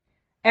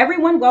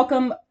Everyone,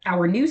 welcome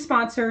our new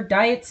sponsor,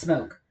 Diet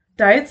Smoke.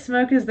 Diet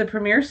Smoke is the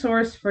premier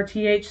source for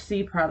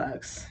THC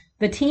products.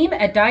 The team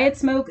at Diet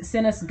Smoke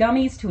sent us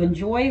gummies to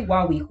enjoy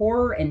while we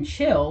horror and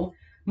chill.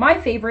 My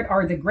favorite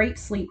are the Great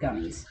Sleep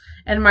gummies.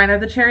 And mine are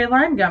the cherry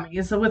lime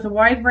gummies. So with a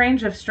wide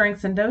range of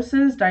strengths and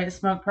doses, Diet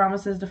Smoke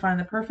promises to find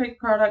the perfect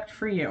product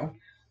for you.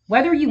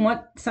 Whether you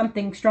want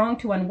something strong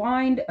to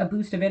unwind, a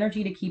boost of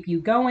energy to keep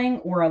you going,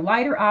 or a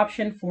lighter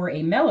option for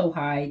a mellow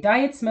high,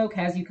 Diet Smoke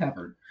has you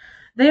covered.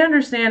 They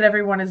understand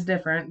everyone is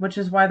different, which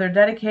is why they're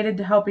dedicated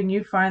to helping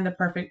you find the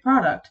perfect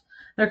product.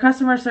 Their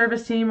customer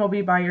service team will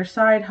be by your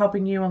side,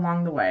 helping you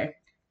along the way.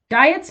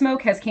 Diet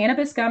Smoke has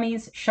cannabis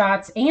gummies,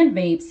 shots, and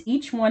vapes,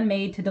 each one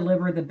made to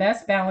deliver the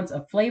best balance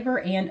of flavor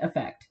and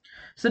effect.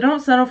 So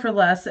don't settle for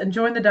less and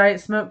join the Diet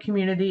Smoke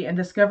community and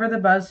discover the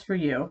buzz for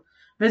you.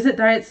 Visit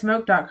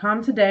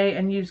dietsmoke.com today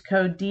and use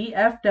code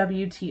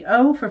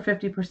DFWTO for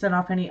 50%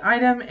 off any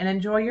item and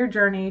enjoy your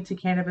journey to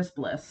cannabis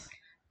bliss.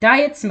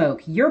 Diet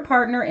Smoke, your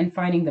partner in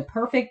finding the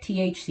perfect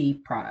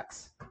THC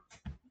products.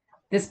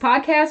 This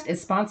podcast is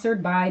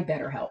sponsored by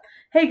BetterHelp.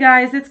 Hey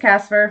guys, it's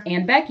Casper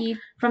and Becky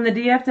from the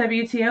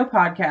DFWTO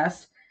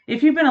podcast.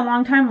 If you've been a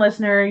long-time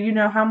listener, you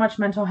know how much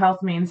mental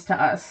health means to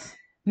us.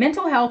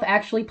 Mental health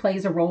actually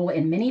plays a role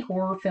in many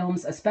horror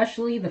films,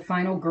 especially the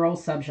final girl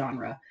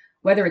subgenre.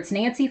 Whether it's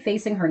Nancy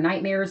facing her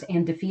nightmares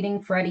and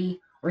defeating Freddy,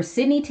 or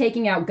Sydney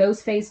taking out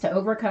Ghostface to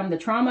overcome the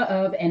trauma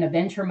of and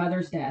avenge her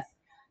mother's death.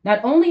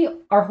 Not only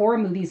are horror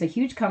movies a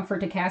huge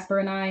comfort to Casper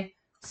and I,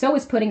 so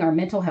is putting our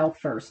mental health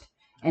first.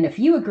 And if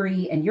you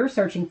agree and you're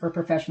searching for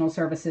professional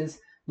services,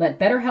 let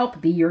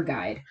BetterHelp be your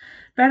guide.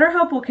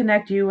 BetterHelp will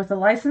connect you with a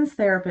licensed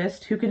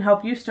therapist who can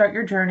help you start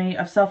your journey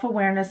of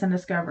self-awareness and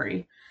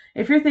discovery.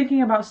 If you're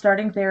thinking about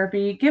starting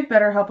therapy, give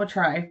BetterHelp a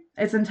try.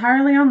 It's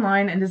entirely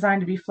online and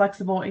designed to be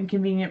flexible and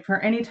convenient for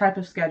any type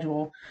of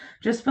schedule.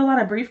 Just fill out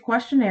a brief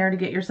questionnaire to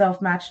get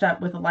yourself matched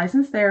up with a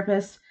licensed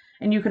therapist,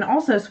 and you can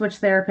also switch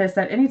therapists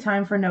at any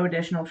time for no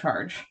additional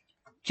charge.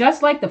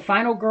 Just like the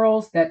final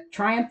girls that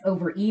triumph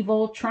over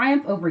evil,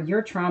 triumph over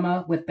your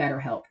trauma with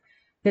BetterHelp.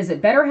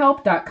 Visit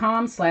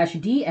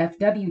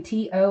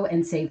BetterHelp.com/DFWTO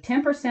and save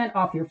 10%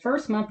 off your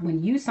first month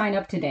when you sign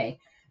up today.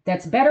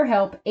 That's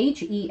BetterHelp,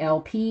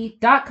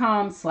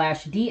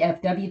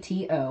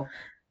 HELP.com/DFWTO.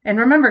 And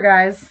remember,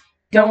 guys,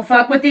 don't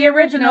fuck with the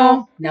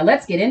original. Now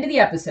let's get into the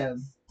episode.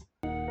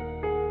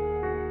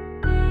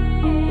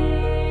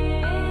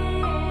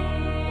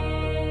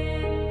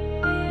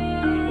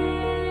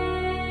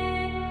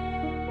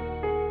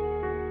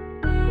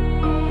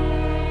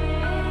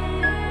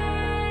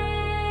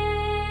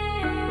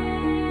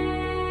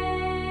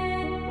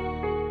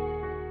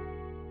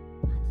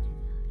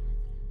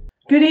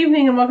 Good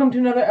evening and welcome to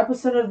another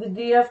episode of the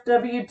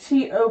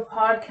DFWTO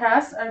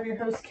podcast. I'm your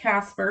host,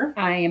 Casper.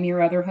 I am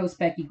your other host,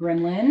 Becky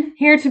Grinlin.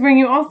 Here to bring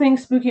you all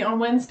things spooky on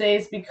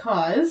Wednesdays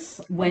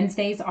because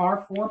Wednesdays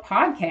are for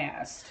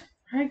podcast.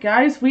 All right,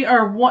 guys, we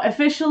are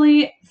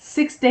officially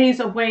 6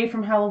 days away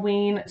from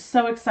Halloween.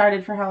 So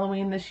excited for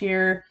Halloween this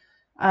year.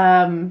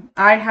 I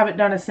haven't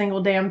done a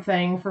single damn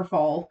thing for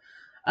fall.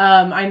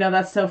 I know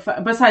that's so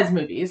fun. Besides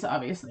movies,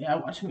 obviously, I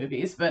watch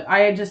movies, but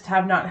I just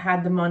have not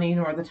had the money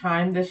nor the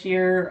time this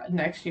year.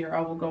 Next year, I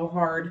will go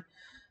hard.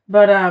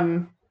 But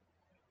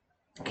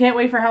can't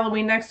wait for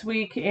Halloween next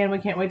week, and we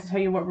can't wait to tell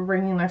you what we're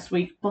bringing next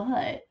week.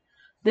 But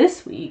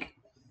this week,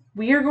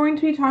 we are going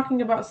to be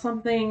talking about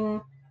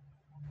something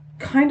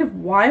kind of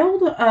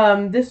wild.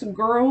 This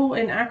girl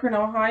in Akron,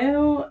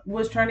 Ohio,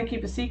 was trying to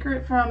keep a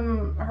secret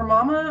from her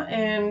mama,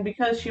 and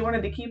because she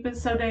wanted to keep it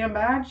so damn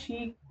bad,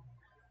 she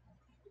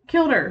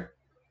killed her.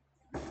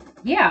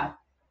 Yeah.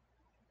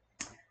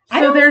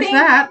 So there's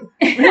that.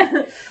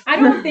 I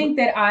don't think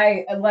that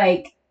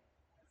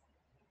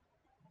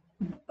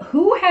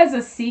who has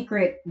a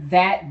secret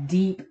that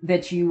deep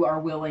that you are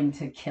willing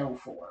to kill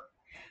for?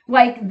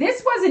 Like,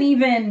 this wasn't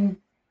even,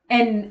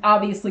 and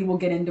obviously we'll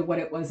get into what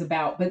it was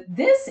about, but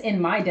this,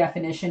 in my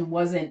definition,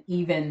 wasn't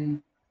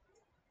even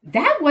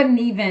it wasn't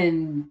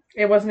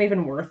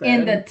even worth it.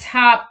 In the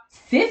top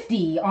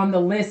 50 on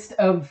the list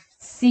of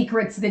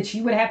secrets that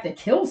you would have to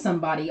kill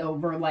somebody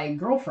over. Like,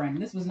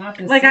 girlfriend, this was not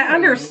this like serious. I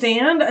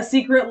understand a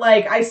secret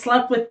like I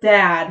slept with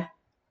dad,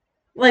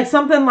 like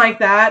something like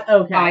that.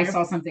 Okay, I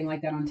saw something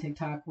like that on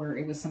TikTok where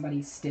it was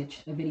somebody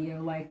stitched a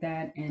video like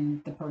that,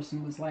 and the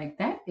person was like,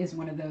 that is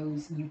one of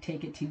those you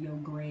take it to your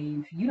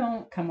grave. You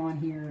don't come on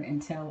here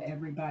and tell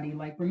everybody,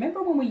 like,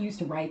 remember when we used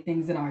to write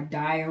things in our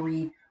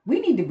diary? We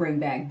need to bring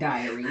back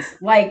diaries.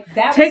 Like,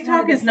 that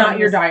TikTok is not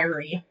your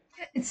diary.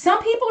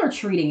 Some people are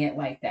treating it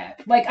like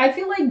that. Like, I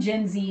feel like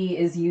Gen Z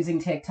is using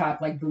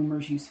TikTok like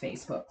boomers use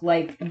Facebook.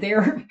 Like,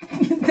 they're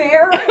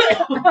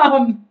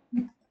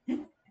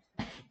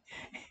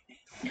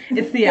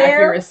it's the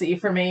accuracy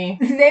for me.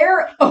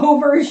 They're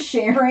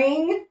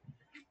oversharing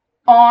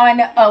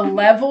on a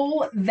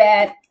level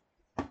that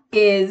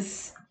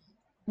is,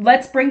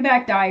 let's bring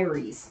back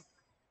diaries.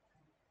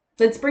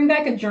 Let's bring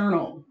back a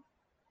journal.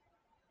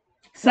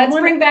 Let's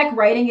bring back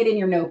writing it in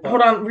your notebook.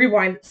 Hold on,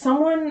 rewind.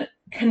 Someone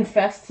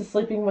confessed to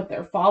sleeping with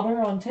their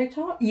father on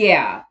TikTok.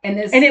 Yeah, and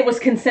it was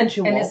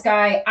consensual. And this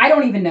guy, I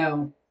don't even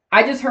know.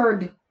 I just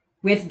heard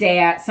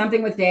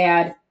something with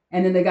dad,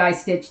 and then the guy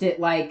stitched it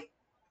like,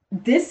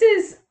 this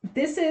is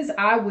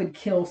I would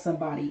kill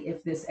somebody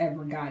if this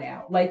ever got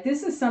out. Like,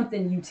 this is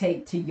something you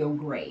take to your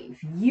grave.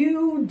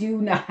 You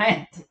do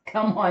not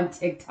come on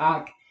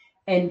TikTok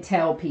and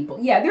tell people.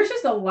 Yeah, there's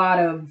a lot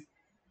of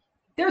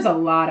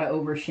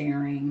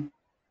oversharing.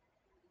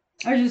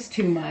 There's just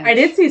too much. I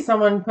did see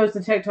someone post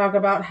a TikTok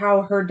about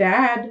how her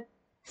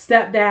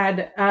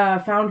stepdad,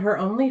 found her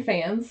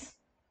OnlyFans.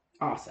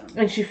 Awesome.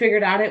 And she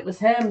figured out it was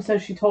him, so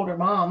she told her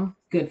mom.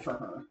 Good for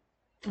her.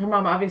 Her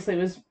mom obviously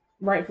was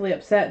rightfully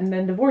upset and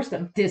then divorced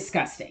him.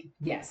 Disgusting.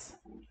 Yes.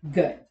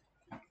 Good.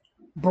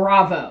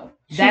 Bravo.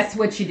 That's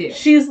what you do.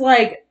 She's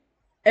like,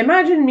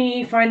 imagine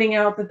me finding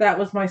out that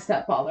was my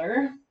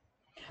stepfather.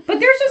 But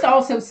there's just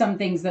also some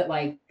things that,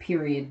 like,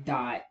 period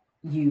dot,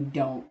 you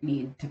don't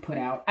need to put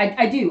out.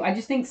 I do. I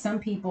just think some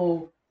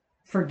people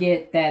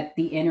forget that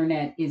the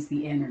internet is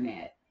the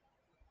internet.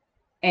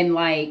 And,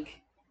 like,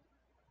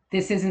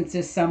 this isn't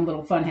just some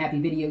little fun, happy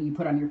video you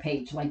put on your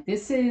page. Like,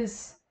 this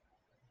is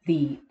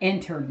the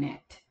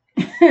internet.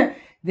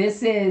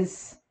 This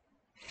is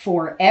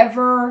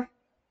forever,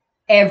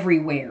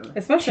 everywhere.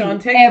 Especially on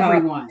TikTok.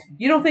 Everyone.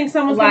 You don't think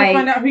someone's going to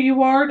find out who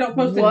you are? Don't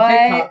post it on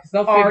TikTok, because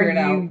they'll figure it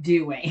out. What are you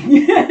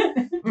doing?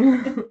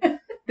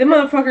 Them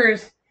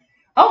motherfuckers.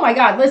 Oh my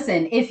God,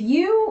 listen,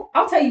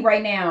 I'll tell you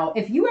right now,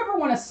 if you ever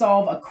want to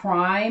solve a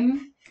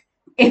crime,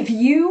 if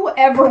you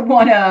ever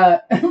want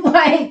to,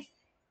 like,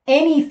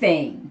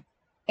 anything,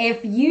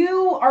 if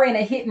you are in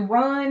a hit and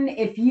run,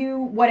 if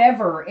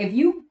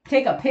you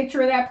take a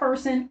picture of that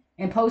person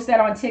and post that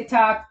on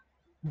TikTok,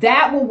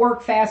 that will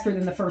work faster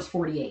than the first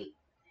 48.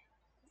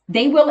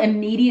 They will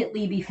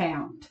immediately be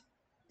found.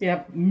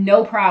 Yep.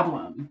 No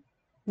problem.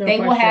 No they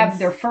questions. will have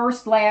their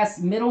first,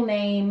 last, middle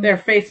name, their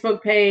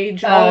Facebook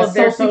page, all of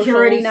their social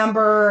security socials.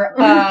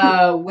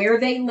 number, where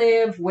they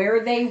live,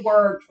 where they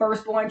work,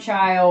 firstborn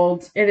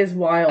child. It is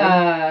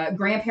wild.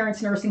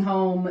 Grandparents' nursing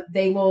home.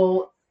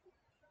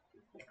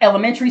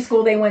 Elementary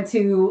school they went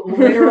to,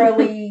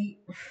 literally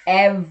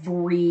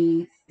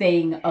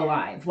everything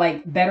alive.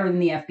 Like, better than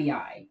the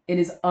FBI. It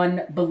is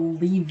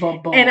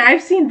unbelievable. And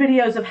I've seen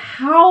videos of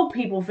how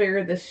people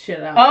figure this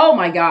shit out. Oh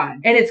my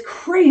God. And it's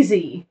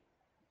crazy.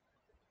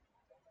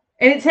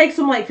 And it takes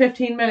them like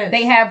 15 minutes.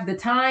 They have the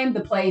time,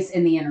 the place,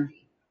 and the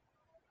energy.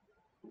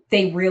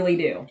 They really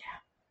do. Yeah.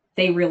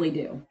 They really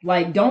do.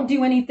 Like, don't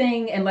do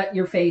anything and let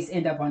your face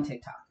end up on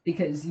TikTok,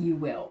 because you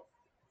will.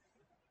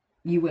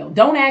 You will.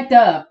 Don't act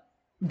up.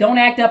 Don't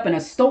act up in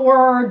a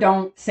store.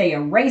 Don't say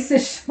a racial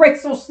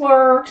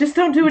slur. Just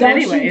don't do it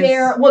anyways. Don't you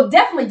dare. Well,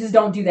 definitely just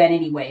don't do that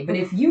anyway. But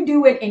if you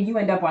do it and you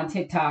end up on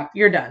TikTok,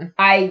 you're done.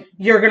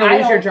 You're gonna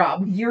lose your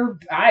job.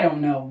 I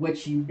don't know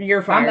what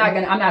you're fired.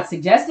 I'm not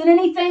suggesting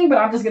anything, but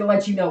I'm just gonna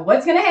let you know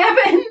what's gonna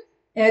happen.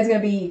 And it's gonna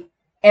be,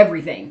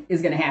 everything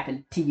is gonna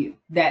happen to you.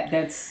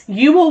 That's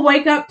you will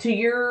wake up to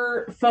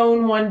your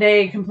phone one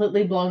day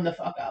completely blown the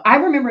fuck up. I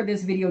remember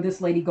this video,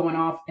 this lady going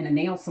off in a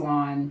nail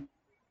salon,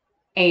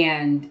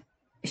 and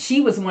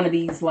she was one of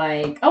these,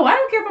 like, oh, I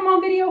don't care if I'm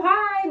on video,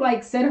 hi,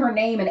 like, said her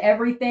name and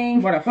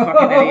everything. What a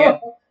fucking idiot.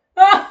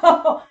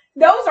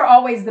 Those are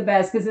always the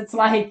best, because it's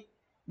like,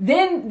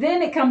 then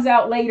it comes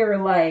out later,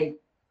 like,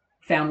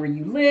 found where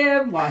you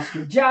live, lost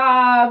your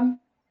job,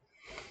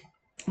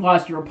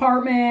 lost your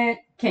apartment,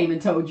 came and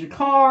towed your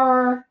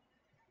car,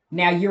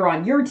 now you're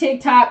on your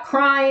TikTok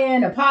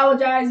crying,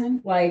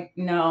 apologizing. Like,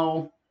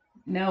 no,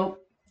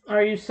 nope.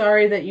 Are you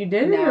sorry that you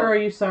did it, or are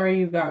you sorry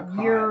you got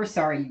caught? You're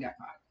sorry you got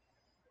caught.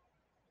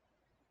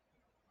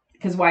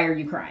 Because why are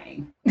you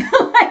crying?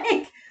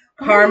 Like,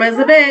 karma's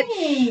a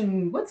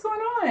bitch. What's going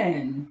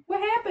on?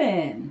 What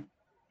happened?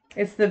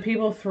 It's the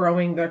people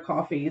throwing their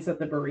coffees at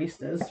the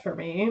baristas for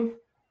me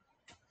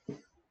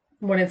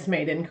when it's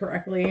made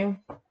incorrectly.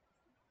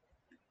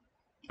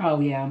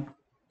 Oh yeah,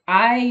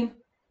 I've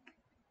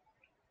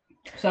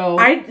never.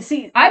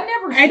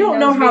 I don't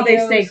know how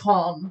they stay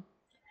calm.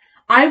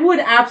 I would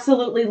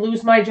absolutely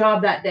lose my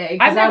job that day.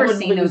 I've never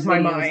seen those my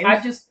videos.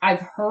 mind.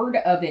 I've heard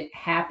of it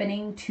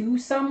happening to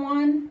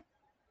someone.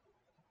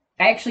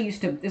 I actually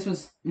this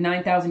was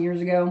 9,000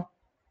 years ago,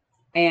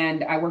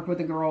 and I worked with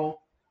a girl.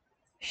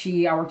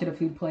 I worked at a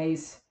food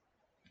place.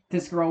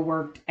 This girl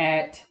worked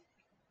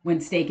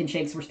when Steak and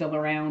Shakes were still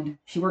around.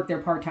 She worked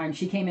there part-time.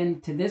 She came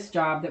into this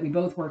job that we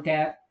both worked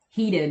at,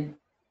 heated,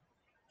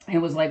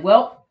 and was like,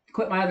 well,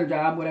 quit my other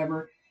job,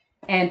 whatever,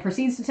 and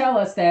proceeds to tell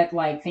us that,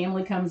 like,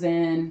 family comes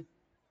in.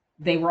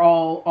 They were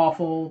all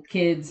awful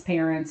kids,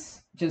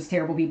 parents, just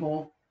terrible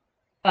people.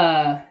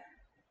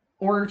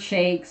 Ordered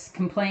shakes,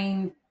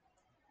 complained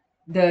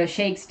the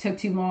shakes took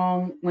too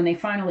long. When they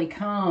finally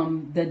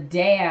come, the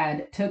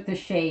dad took the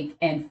shake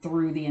and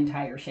threw the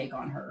entire shake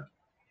on her.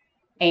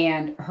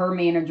 And her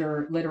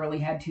manager literally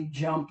had to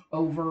jump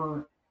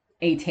over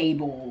a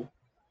table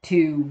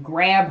to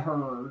grab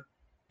her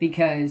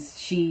because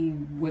she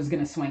was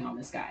going to swing on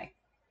this guy.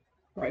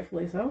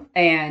 Rightfully so.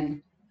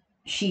 And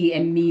she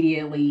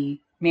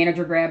immediately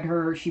Manager grabbed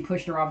her. She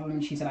pushed her off of him,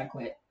 and she said, "I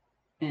quit,"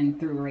 and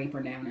threw her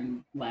apron down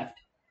and left.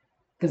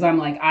 Because I'm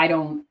like, I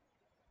don't.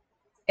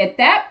 At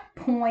that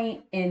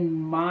point, in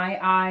my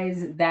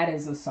eyes, that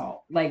is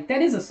assault. Like,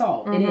 that is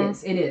assault. It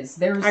is. It is.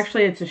 There's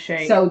Actually, it's a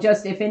shame. So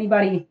just if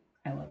anybody,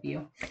 I love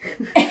you.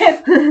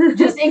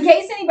 Just in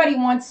case anybody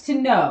wants to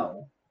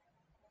know,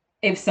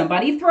 if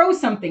somebody throws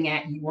something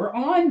at you or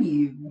on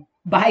you,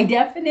 by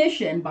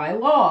definition, by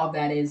law,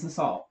 that is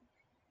assault.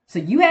 So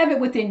you have it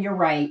within your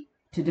right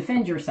to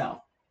defend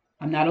yourself.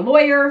 I'm not a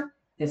lawyer.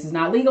 This is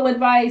not legal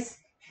advice.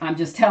 I'm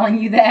just telling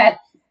you that.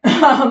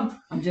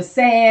 I'm just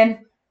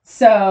saying.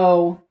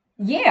 So,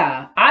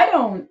 yeah,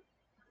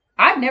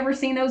 I've never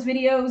seen those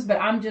videos, but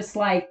I'm just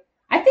like,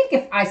 I think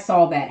if I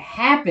saw that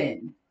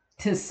happen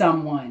to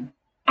someone,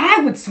 I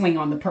would swing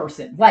on the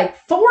person. Like,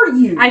 for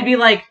you. I'd be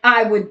like,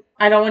 I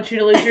don't want you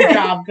to lose your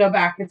job. Go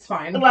back. It's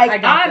fine. Like, I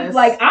got this.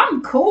 Like,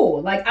 I'm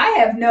cool. Like, I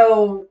have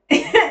no,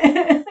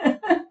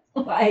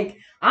 like,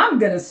 I'm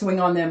going to swing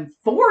on them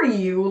for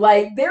you.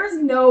 Like, there's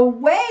no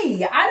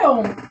way.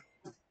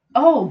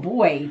 Oh,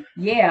 boy.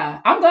 Yeah.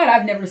 I'm glad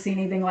I've never seen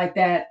anything like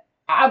that.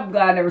 I'm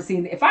glad I've never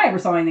seen, if I ever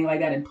saw anything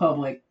like that in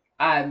public,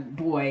 yeah.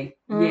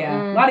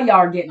 A lot of y'all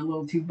are getting a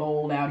little too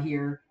bold out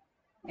here.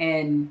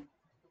 And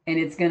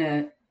it's going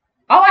to,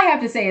 all I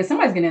have to say is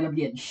somebody's going to end up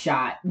getting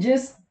shot.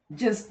 Just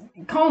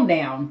calm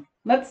down.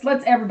 Let's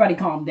everybody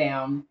calm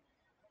down.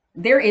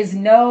 There is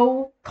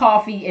no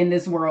coffee in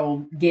this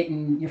world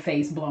getting your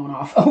face blown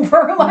off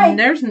over. Like,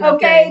 there's nothing.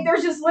 Okay,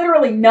 there's just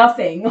literally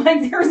nothing.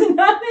 Like, there's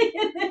nothing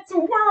in this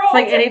world. It's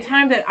like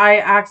anytime that I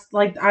asked,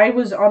 like, I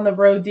was on the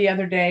road the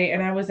other day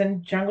and I was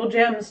in Jingle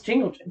Jams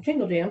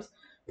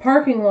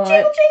parking lot.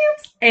 Jingle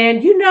Jams.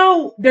 And you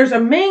know, there's a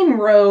main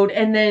road,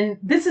 and then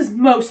this is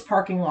most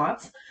parking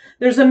lots.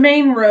 There's a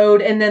main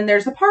road, and then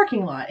there's a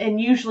parking lot. And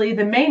usually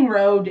the main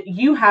road,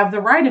 you have the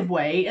right of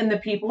way, and the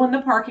people in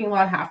the parking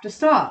lot have to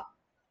stop.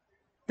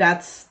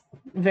 That's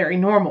very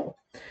normal.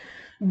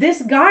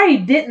 This guy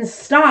didn't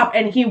stop,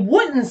 and he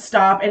wouldn't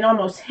stop and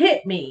almost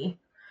hit me.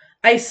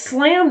 I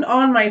slammed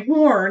on my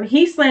horn.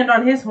 He slammed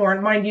on his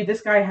horn. Mind you,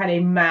 this guy had a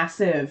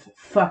massive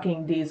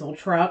fucking diesel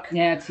truck.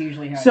 Yeah, it's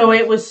usually how So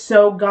it was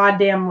so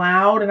goddamn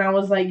loud, and I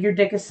was like, your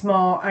dick is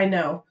small. I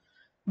know.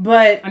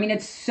 But I mean,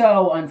 it's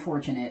so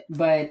unfortunate,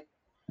 but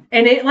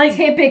and it like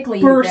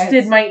typically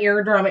bursted my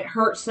eardrum. It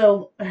hurt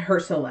so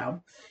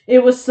loud.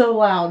 It was so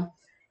loud.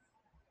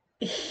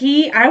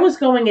 I was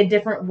going a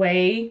different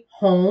way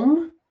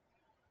home,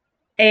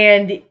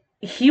 and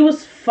he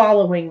was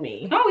following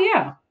me. Oh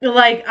yeah.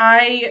 Like,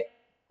 I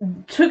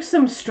took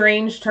some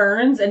strange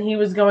turns, and he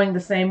was going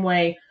the same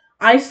way.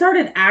 I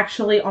started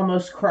actually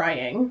almost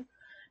crying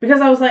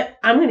because I was like,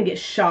 I'm going to get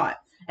shot.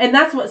 And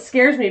that's what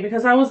scares me,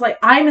 because I was like,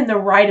 I'm in the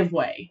right of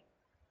way.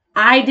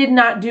 I did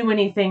not do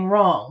anything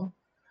wrong.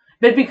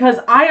 But because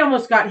I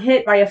almost got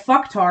hit by a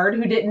fucktard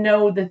who didn't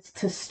know that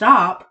to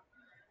stop,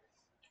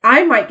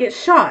 I might get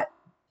shot.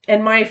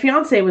 And my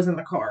fiance was in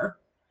the car.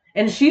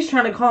 And she's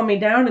trying to calm me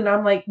down, and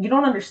I'm like, you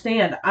don't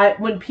understand.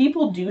 When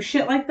people do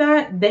shit like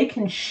that, they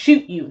can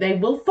shoot you. They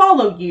will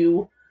follow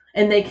you,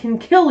 and they can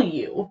kill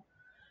you.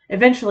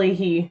 Eventually,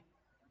 he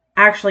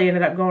actually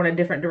ended up going a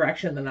different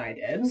direction than I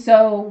did.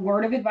 So,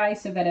 word of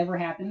advice, if that ever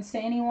happens to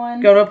anyone,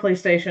 go to a police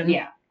station.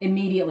 Yeah,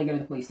 immediately go to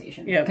the police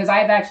station. Yeah, because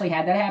I've actually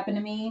had that happen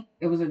to me.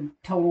 It was a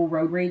total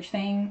road rage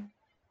thing.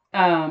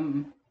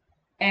 And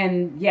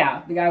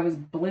yeah, the guy was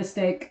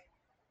ballistic,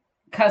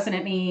 cussing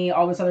at me,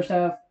 all this other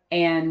stuff.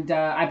 And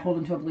I pulled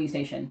him to a police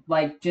station.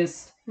 Like,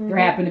 just, there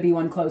happened to be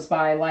one close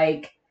by.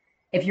 Like,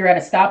 if you're at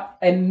a stop,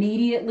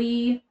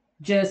 immediately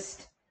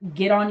just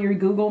get on your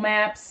Google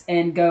Maps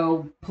and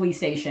go police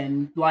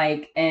station.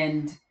 Like,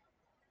 and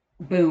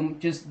boom,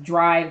 just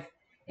drive.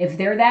 If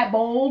they're that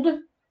bold,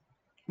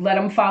 let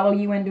them follow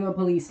you into a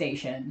police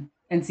station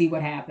and see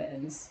what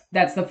happens.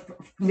 That's the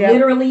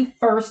literally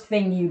first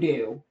thing you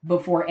do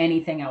before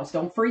anything else.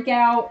 Don't freak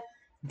out.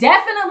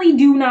 Definitely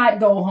do not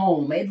go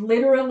home. It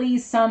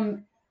literally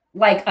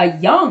like a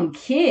young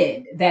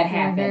kid that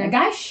happened. A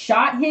guy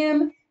shot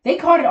him. They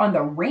caught it on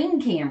the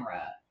Ring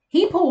camera.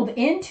 He pulled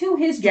into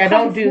his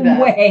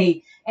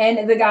driveway,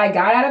 and the guy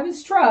got out of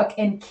his truck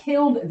and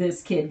killed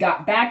this kid.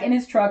 Got back in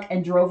his truck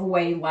and drove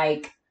away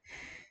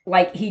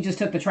like he just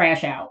took the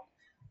trash out.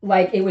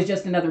 Like it was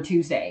just another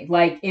Tuesday.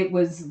 Like it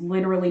was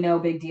literally no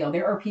big deal.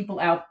 There are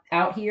people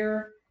out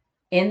here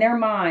in their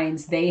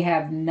minds. They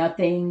have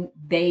nothing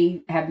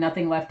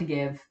left to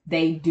give.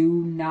 They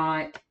do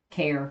not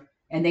care.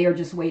 And they are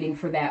just waiting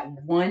for that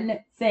one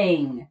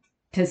thing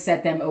to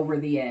set them over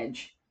the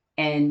edge.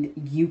 And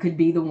you could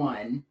be the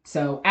one.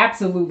 So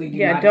absolutely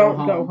don't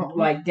go home.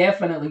 Like,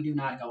 definitely do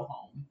not go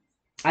home.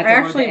 I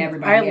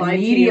lied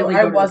to you.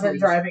 I wasn't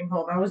driving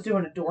home. I was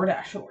doing a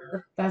DoorDash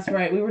order. That's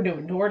right. We were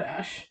doing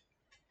DoorDash.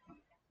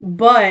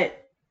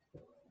 But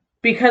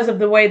because of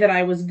the way that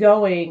I was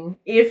going,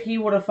 if he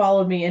would have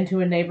followed me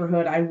into a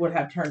neighborhood, I would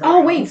have turned around.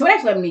 Oh, wait. So it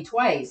actually happened to me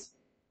twice.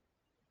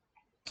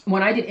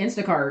 When I did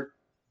Instacart,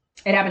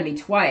 it happened to me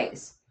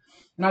twice.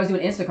 When I was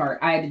doing Instacart,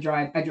 I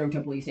drove to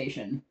a police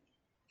station.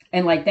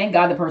 And like, thank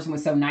God the person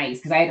was so nice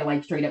because I had to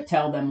like straight up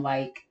tell them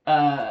like,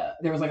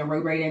 there was like a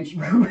road rage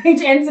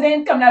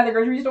incident coming out of the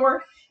grocery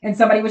store, and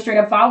somebody was straight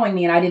up following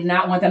me, and I did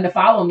not want them to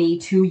follow me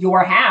to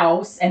your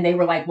house. And they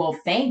were like, "Well,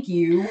 thank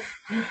you."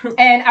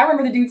 And I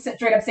remember the dude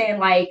straight up saying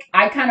like,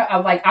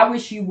 I'm like, I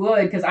wish you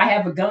would because I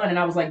have a gun, and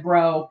I was like,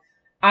 bro,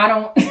 I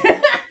don't.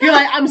 You're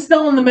like, I'm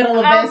still in the middle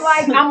of this.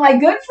 I'm like,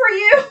 good for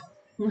you.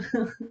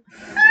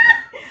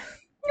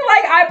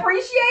 Like, I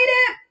appreciate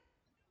it.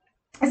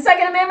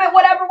 Second Amendment,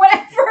 whatever.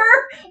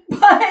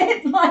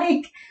 But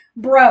like,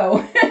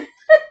 bro,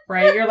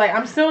 right? You're like,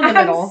 I'm still in the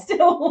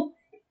middle.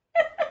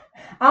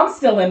 I'm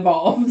still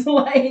involved.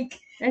 Like,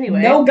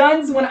 anyway, no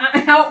guns when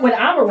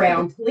I'm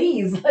around.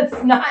 Please,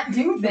 let's not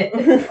do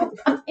this.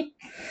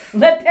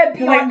 Let that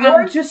be like, on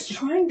your. I'm just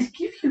trying to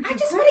give you. I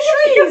just want to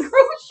give you your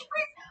groceries.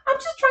 I'm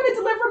just trying to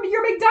deliver me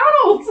your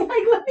McDonald's.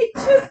 Like, let me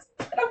just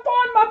get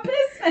upon my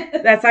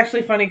business. That's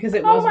actually funny because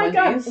it was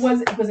Wendy's.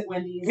 God, was it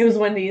Wendy's? It was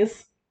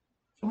Wendy's.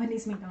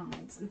 Wendy's,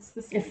 McDonald's. It's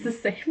the same. It's the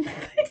same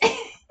thing.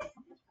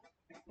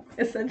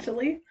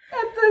 Essentially.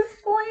 At this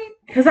point.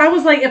 Because I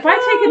was like, if I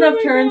take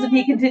enough turns and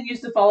he continues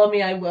to follow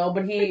me, I will.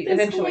 But he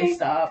eventually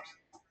stopped.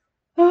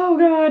 Oh,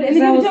 God. And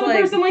then you would tell the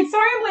person, like,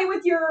 sorry I'm late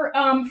with your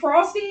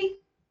Frosty.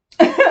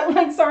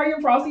 Like, sorry your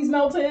Frosty's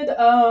melted.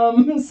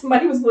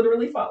 Somebody was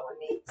literally following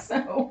me.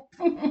 So,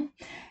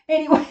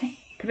 anyway.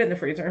 Put it in the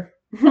freezer.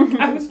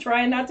 I was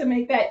trying not to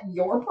make that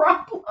your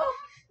problem.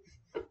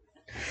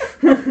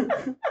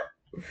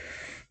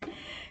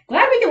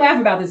 Glad we can laugh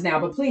about this now,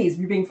 but please,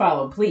 you're being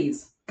followed.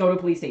 Please go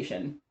to police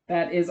station.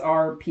 That is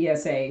our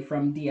PSA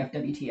from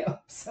DFWTO.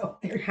 So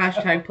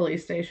hashtag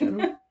police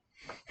station.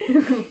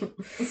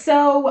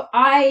 So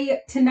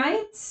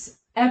tonight's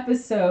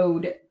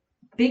episode,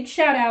 big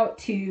shout out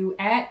to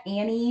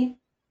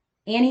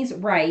 @Annie's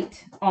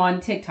Right on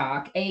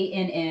TikTok,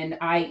 ANNIESRIGHT.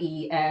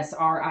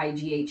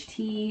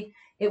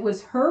 It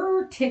was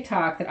her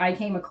TikTok that I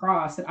came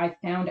across that I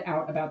found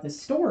out about this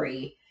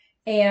story.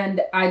 And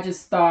I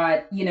just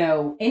thought,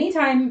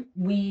 anytime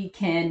we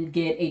can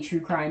get a true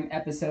crime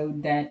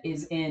episode that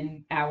is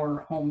in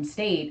our home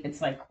state,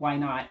 it's like, why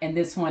not? And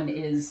this one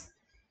is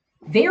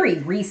very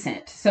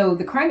recent. So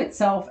the crime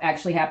itself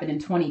actually happened in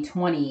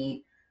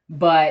 2020,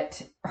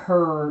 but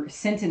her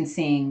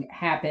sentencing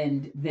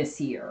happened this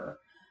year.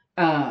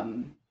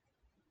 And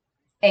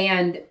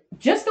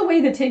just the way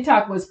the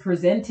TikTok was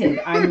presented,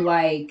 I'm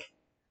like,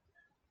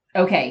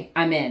 okay,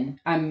 I'm in.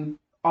 I'm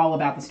all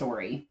about the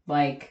story.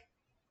 Like,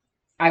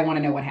 I want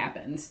to know what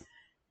happens.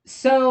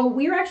 So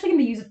we're actually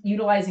going to be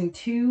utilizing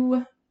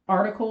two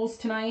articles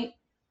tonight.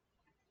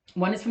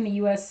 One is from the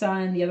U.S.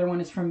 Sun. The other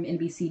one is from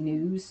NBC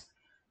News.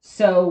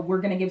 So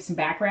we're going to give some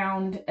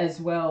background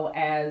as well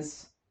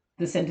as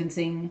the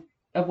sentencing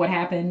of what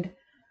happened.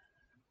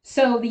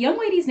 So the young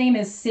lady's name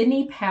is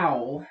Sidney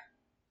Powell.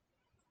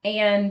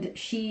 And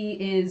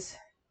she's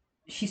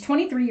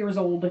 23 years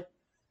old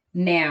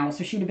now.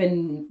 So she'd have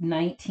been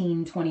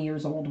 19, 20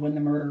 years old when the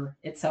murder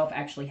itself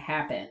actually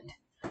happened.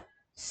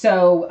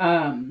 So,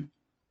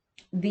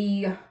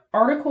 the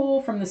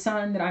article from the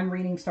Sun that I'm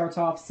reading starts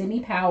off, Sidney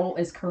Powell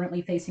is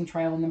currently facing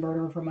trial in the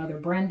murder of her mother,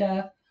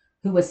 Brenda,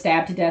 who was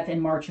stabbed to death in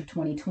March of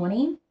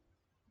 2020.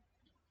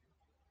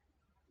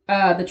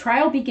 The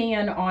trial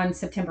began on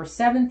September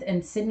 7th,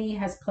 and Sidney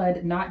has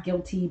pled not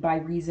guilty by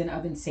reason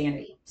of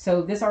insanity.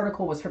 So this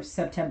article was from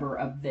September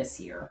of this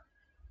year.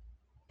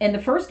 In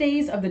the first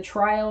days of the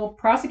trial,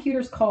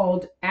 prosecutors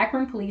called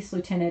Akron Police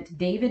Lieutenant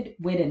David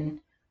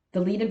Whiddon, the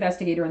lead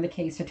investigator in the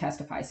case, to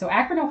testify. So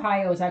Akron,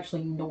 Ohio is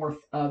actually north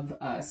of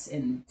us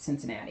in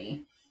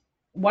Cincinnati.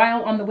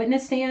 While on the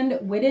witness stand,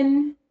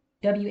 Whiddon,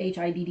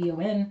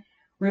 Whiddon,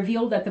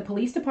 revealed that the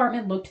police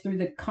department looked through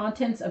the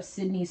contents of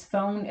Sidney's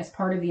phone as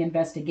part of the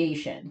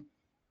investigation.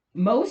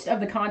 Most of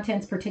the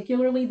contents,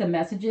 particularly the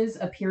messages,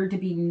 appeared to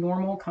be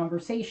normal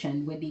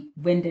conversation,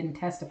 Whiddon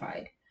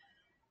testified.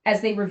 As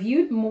they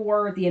reviewed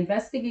more, the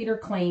investigator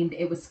claimed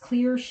it was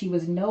clear she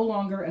was no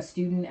longer a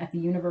student at the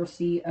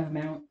University of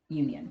Mount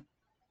Union.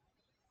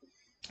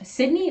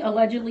 Sidney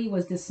allegedly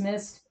was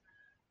dismissed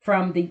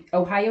from the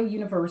Ohio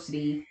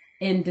University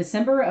in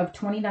December of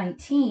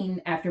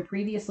 2019 after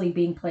previously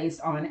being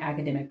placed on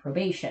academic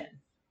probation.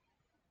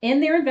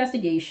 In their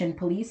investigation,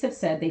 police have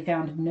said they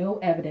found no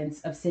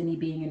evidence of Sidney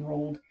being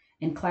enrolled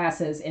in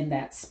classes in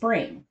that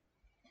spring.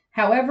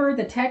 However,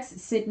 the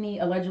texts Sidney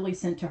allegedly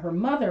sent to her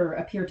mother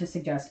appear to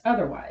suggest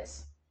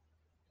otherwise.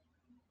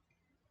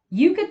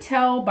 You could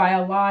tell by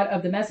a lot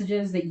of the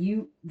messages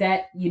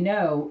that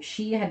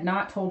she had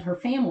not told her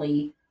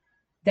family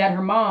that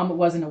her mom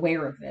wasn't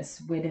aware of this,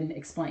 Whiddon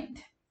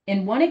explained.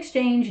 In one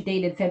exchange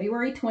dated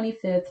February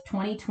 25th,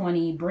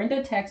 2020,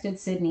 Brenda texted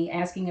Sidney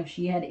asking if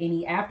she had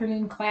any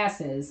afternoon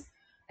classes,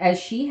 as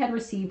she had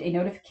received a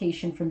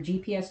notification from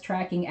GPS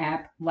tracking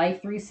app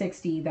Life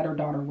 360 that her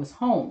daughter was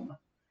home.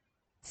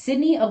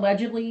 Sidney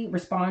allegedly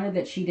responded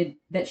that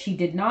she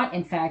did not,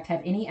 in fact,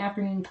 have any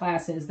afternoon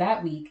classes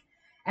that week,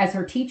 as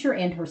her teacher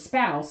and her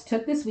spouse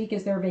took this week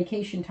as their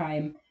vacation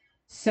time,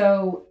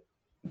 so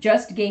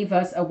just gave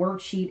us a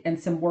worksheet and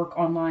some work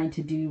online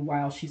to do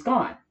while she's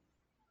gone.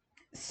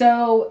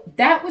 So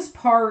that was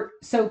part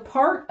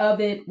of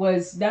it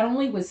was not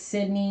only was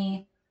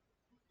Sydney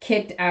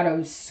kicked out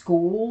of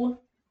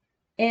school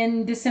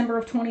in December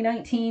of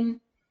 2019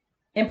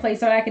 and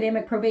placed on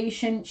academic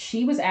probation,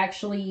 she was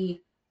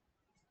actually,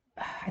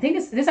 I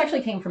think this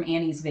actually came from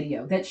Annie's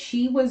video, that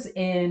she was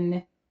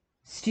in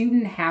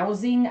student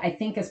housing, I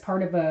think as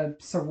part of a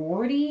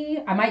sorority.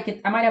 I might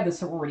have the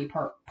sorority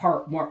part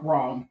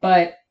wrong,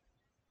 but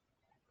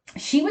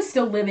she was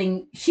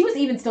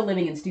even still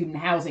living in student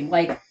housing.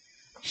 Like,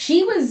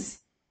 she was,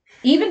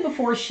 even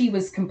before she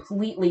was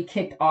completely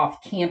kicked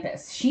off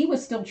campus, she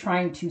was still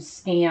trying to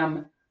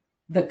scam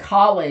the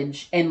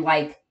college and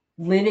like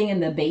living in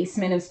the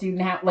basement of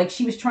student house. Like,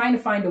 she was trying to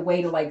find a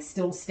way to like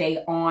still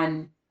stay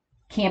on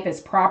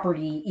campus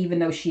property even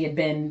though she had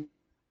been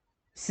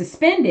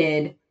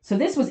suspended. So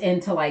this was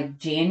into like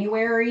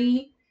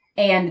January,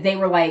 and they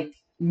were like,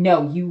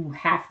 no, you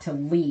have to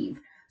leave.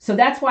 So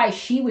that's why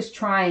she was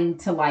trying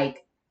to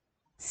like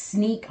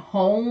sneak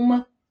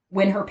home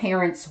when her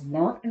parents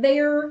weren't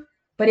there.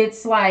 But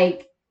it's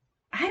like,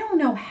 I don't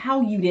know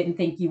how you didn't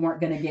think you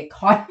weren't going to get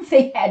caught if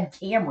they had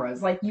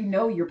cameras. Like, you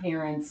know, your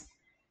parents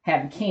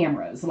have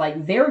cameras.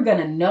 Like, they're going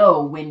to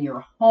know when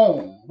you're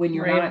home, when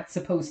you're Right. not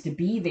supposed to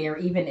be there,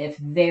 even if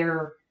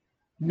they're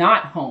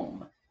not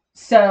home.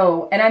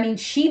 So, and I mean,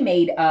 she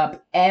made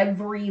up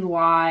every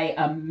lie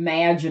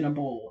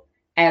imaginable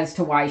as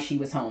to why she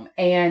was home.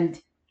 And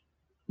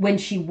when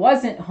she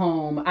wasn't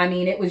home, I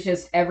mean, it was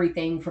just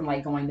everything from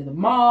like going to the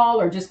mall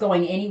or just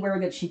going anywhere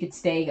that she could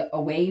stay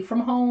away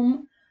from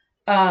home.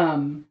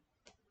 Um,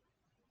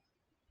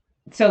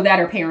 so that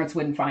her parents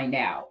wouldn't find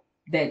out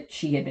that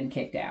she had been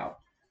kicked out.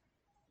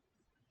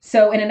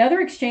 So, in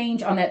another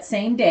exchange on that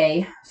same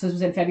day, so this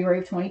was in February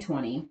of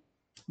 2020,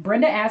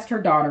 Brenda asked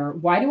her daughter,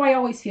 "Why do I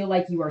always feel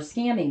like you are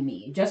scamming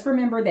me? Just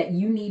remember that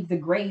you need the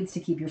grades to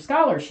keep your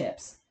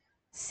scholarships."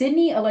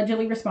 Sydney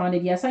allegedly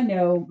responded, "Yes, I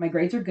know. My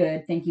grades are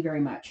good. Thank you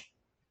very much."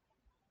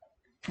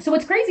 So,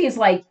 what's crazy is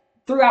like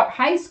throughout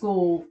high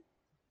school,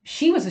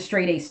 she was a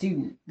straight A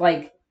student.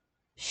 Like,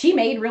 she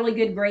made really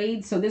good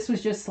grades. So, this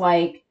was just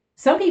like,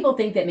 some people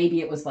think that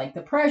maybe it was like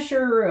the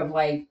pressure of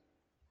like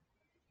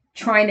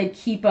trying to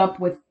keep up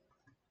with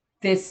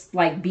this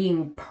like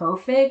being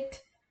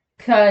perfect.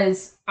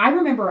 Cause I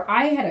remember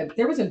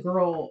there was a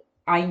girl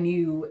I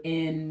knew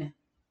in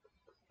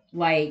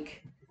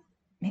like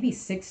maybe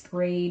sixth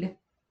grade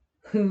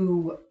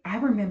who I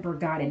remember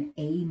got an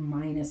A-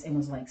 and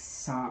was like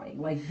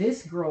sobbing. Like,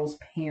 this girl's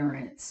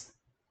parents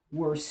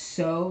were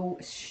so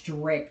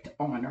strict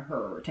on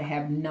her to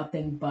have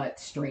nothing but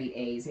straight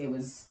A's. It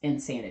was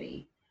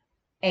insanity.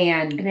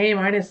 An And A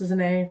minus is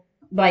an A.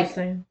 Just like,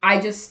 saying. I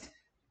just,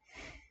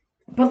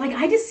 but like,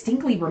 I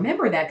distinctly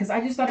remember that because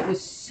I just thought it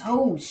was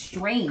so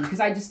strange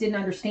because I just didn't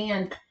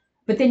understand.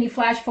 But then you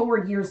flash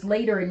forward years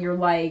later and you're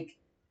like,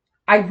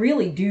 I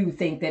really do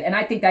think that, and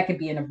I think that could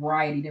be in a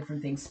variety of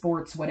different things,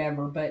 sports,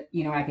 whatever, but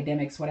you know,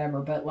 academics,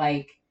 whatever. But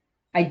like,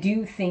 I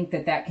do think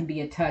that that can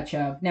be a touch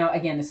of. Now,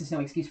 again, this is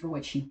no excuse for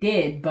what she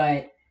did,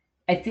 but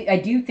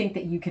I do think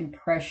that you can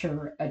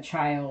pressure a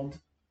child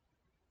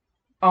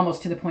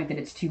almost to the point that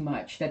it's too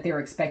much, that they're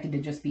expected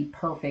to just be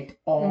perfect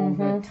all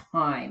the Mm-hmm.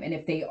 time, and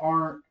if they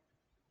aren't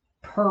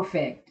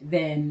perfect,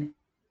 then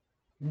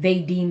they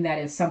deem that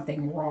as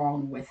something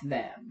wrong with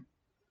them.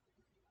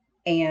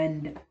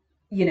 And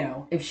you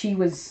know, if she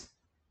was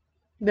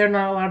They're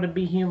not allowed to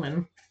be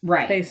human,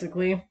 right.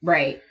 basically.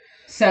 Right.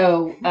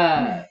 So,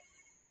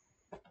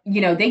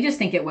 you know, they just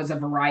think it was a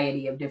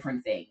variety of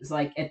different things.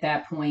 Like, at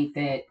that point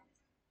that,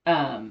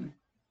 um,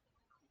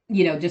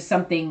 you know, just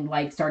something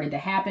like started to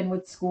happen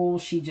with school.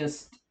 She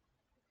just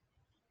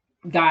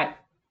got,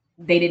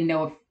 they didn't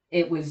know if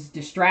it was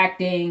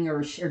distracting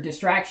or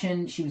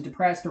distraction. She was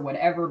depressed or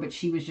whatever, but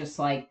she was just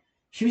like,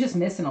 she was just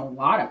missing a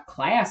lot of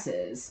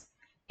classes.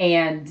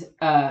 And,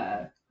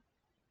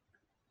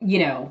 you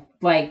know,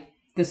 like,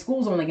 the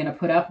school's only going to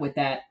put up with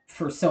that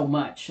for so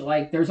much.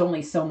 Like, there's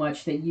only so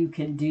much that you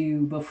can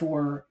do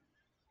before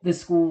the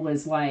school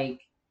is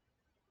like,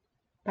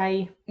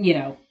 Bye. you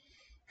know,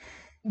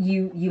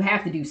 you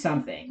have to do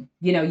something.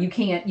 You know, you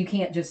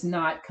can't just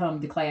not come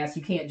to class.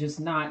 You can't just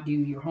not do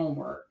your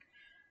homework.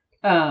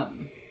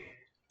 Um,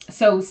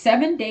 so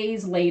 7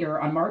 days later,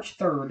 on March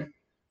 3rd,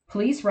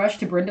 police rushed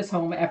to Brenda's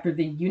home after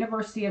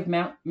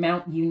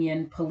Mount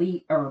Union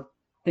police or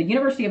the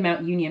University of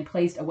Mount Union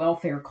placed a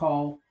welfare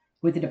call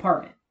with the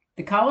department.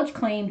 The college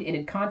claimed it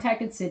had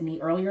contacted Sydney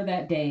earlier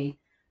that day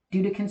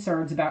due to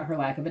concerns about her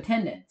lack of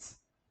attendance.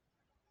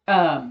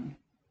 Um,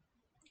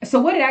 so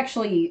what it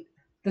actually,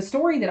 the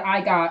story that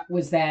I got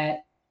was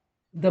that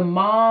the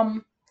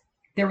mom,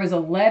 there was a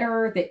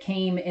letter that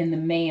came in the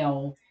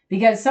mail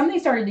because something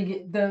started to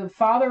get, the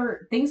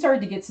father, things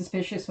started to get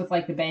suspicious with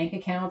like the bank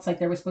accounts. Like,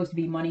 there was supposed to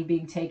be money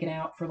being taken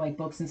out for like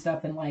books and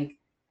stuff, and like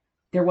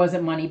there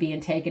wasn't money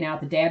being taken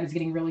out. The dad was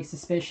getting really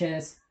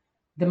suspicious.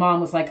 The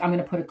mom was like, I'm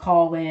going to put a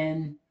call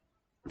in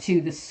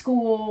to the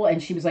school,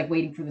 and she was like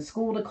waiting for the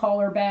school to call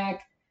her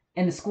back,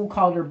 and the school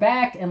called her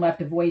back and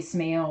left a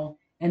voicemail,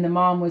 and the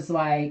mom was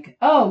like,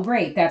 oh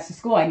great, that's the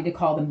school, I need to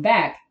call them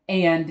back.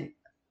 And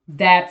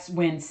that's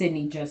when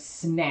Sydney just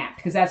snapped,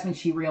 because that's when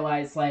she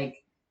realized,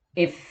 like,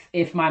 if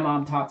my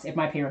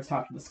parents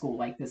talk to the school,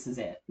 like, this is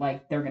it,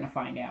 like, they're gonna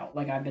find out,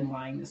 like, I've been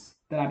lying this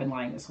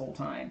whole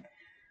time.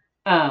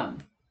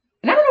 And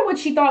I don't know what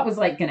she thought was,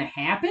 like, gonna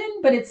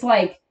happen, but it's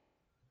like,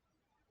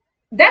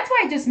 that's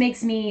why it just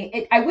makes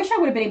me. I wish I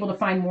would have been able to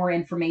find more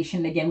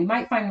information. Again, we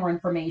might find more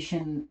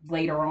information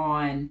later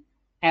on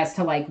as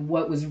to, like,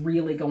 what was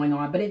really going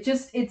on, but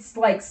it's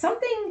like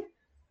something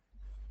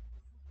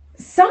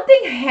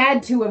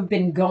had to have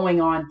been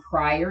going on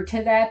prior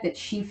to that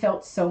she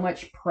felt so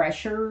much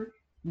pressure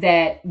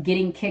that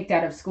getting kicked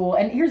out of school.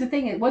 And here's the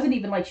thing, it wasn't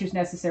even like she was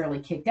necessarily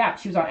kicked out,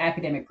 she was on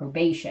academic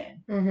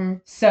probation. Mm-hmm.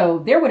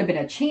 So there would have been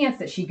a chance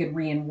that she could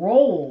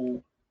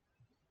re-enroll.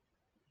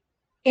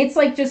 It's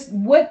like, just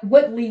what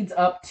leads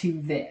up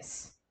to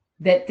this,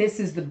 that this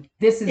is It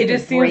the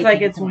just seems like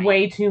breaking it's point.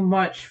 way too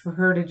much for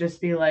her to just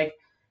be like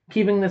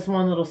keeping this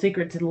one little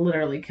secret to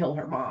literally kill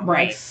her mom.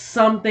 Right. Like,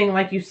 something,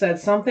 like you said,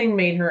 something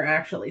made her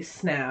actually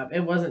snap. It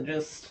wasn't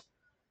just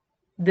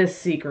this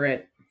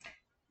secret.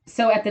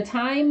 So at the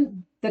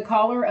time, the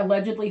caller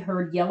allegedly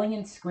heard yelling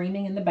and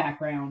screaming in the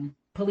background.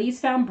 Police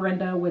found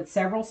Brenda with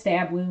several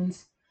stab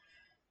wounds,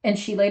 and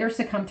she later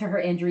succumbed to her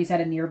injuries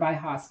at a nearby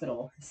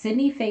hospital.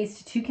 Sydney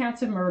faced 2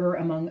 counts of murder,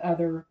 among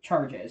other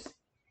charges.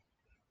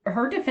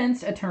 Her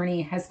defense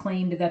attorney has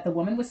claimed that the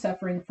woman was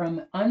suffering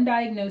from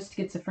undiagnosed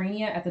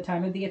schizophrenia at the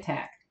time of the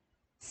attack.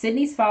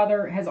 Sydney's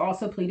father has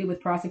also pleaded with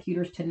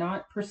prosecutors to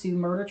not pursue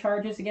murder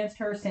charges against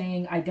her,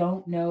 saying, "I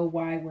don't know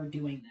why we're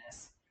doing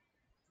this."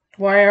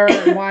 Why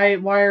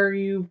are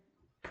you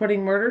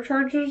putting murder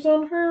charges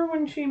on her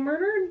when she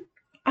murdered?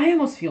 I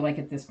almost feel like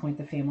at this point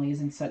the family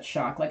is in such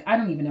shock. Like, I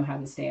don't even know how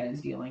this dad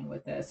is dealing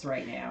with this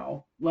right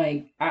now.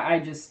 Like, I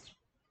just,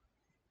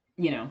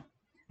 you know,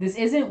 this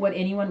isn't what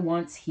anyone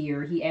wants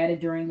here, he added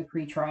during the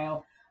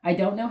pretrial. I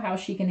don't know how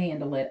she can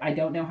handle it. I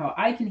don't know how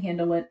I can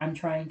handle it. I'm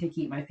trying to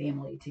keep my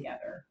family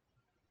together.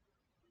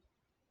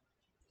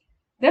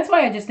 That's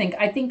why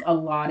I think a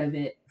lot of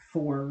it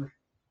for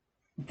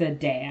the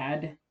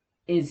dad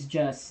is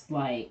just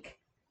like,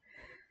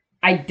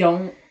 I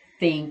don't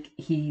think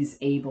he's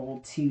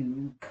able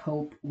to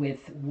cope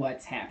with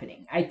what's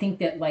happening. I think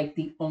that, like,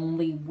 the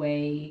only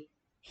way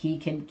he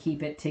can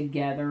keep it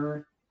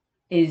together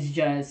is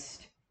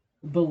just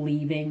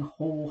believing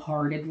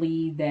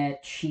wholeheartedly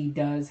that she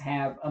does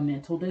have a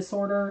mental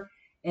disorder,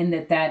 and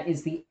that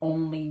is the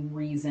only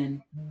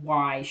reason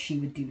why she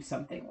would do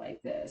something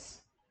like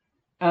this.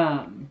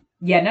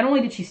 Yeah, not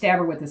only did she stab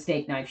her with a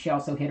steak knife, she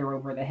also hit her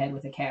over the head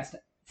with a cast.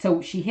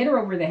 So she hit her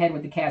over the head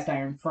with the cast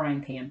iron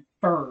frying pan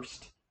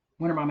first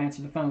when her mom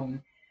answered the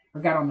phone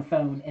or got on the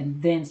phone,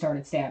 and then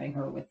started stabbing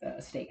her with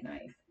a steak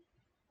knife.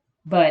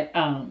 But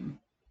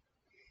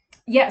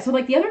yeah, so,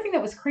 like, the other thing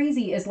that was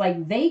crazy is,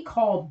 like, they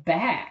called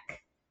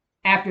back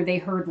after they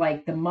heard,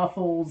 like, the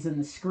muffles and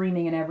the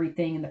screaming and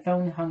everything, and the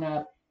phone hung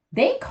up.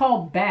 They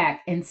called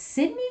back, and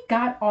Sydney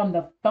got on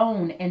the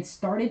phone and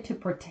started to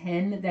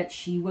pretend that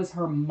she was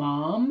her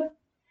mom.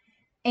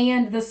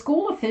 And the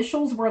school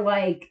officials were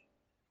like,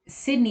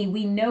 "Sydney,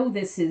 we know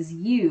this is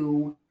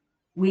you.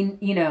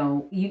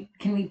 Can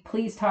we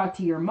please talk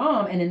to your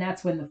mom?" And then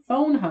that's when the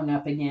phone hung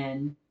up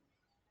again.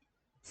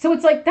 So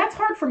it's like, that's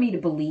hard for me to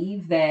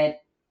believe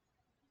that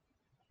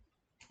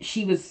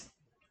she was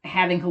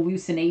having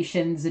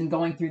hallucinations and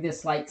going through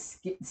this, like,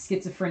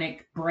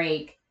 schizophrenic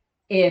break,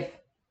 if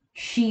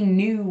she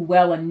knew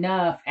well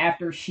enough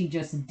after she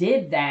just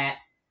did that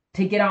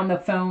to get on the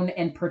phone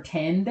and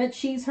pretend that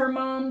she's her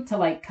mom to,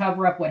 like,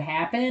 cover up what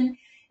happened.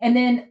 And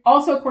then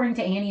also, according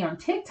to Annie on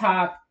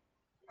TikTok,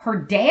 her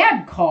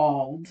dad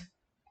called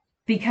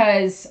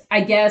because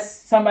I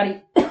guess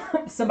somebody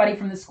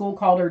from the school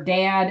called her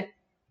dad,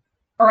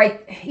 or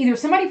either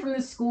somebody from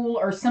the school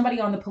or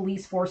somebody on the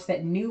police force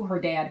that knew her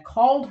dad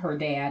called her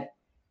dad,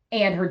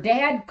 and her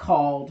dad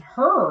called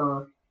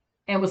her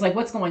and was like,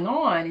 "What's going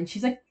on?" And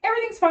she's like,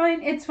 "Everything's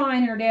fine, it's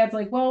fine." And her dad's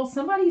like, "Well,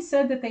 somebody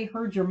said that they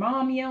heard your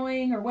mom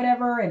yelling or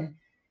whatever." And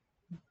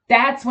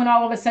that's when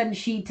all of a sudden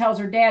she tells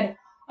her dad,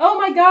 "Oh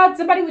my God,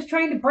 somebody was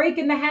trying to break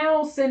in the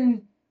house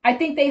and I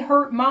think they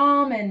hurt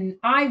mom and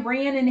I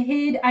ran and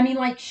hid." I mean,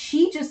 like,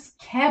 she just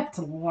kept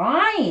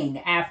lying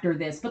after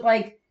this. But,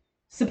 like,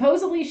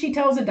 supposedly she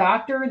tells a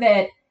doctor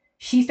that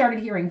she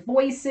started hearing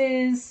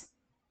voices,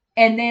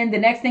 and then the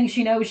next thing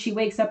she knows, she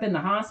wakes up in the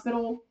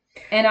hospital.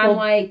 And I'm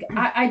like,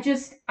 I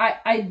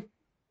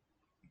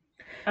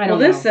don't know.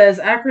 This says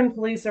Akron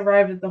police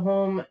arrived at the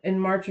home in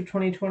March of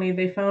 2020.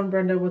 They found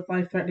Brenda with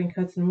life-threatening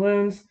cuts and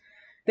wounds.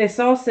 They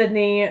saw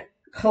Sydney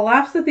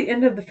collapsed at the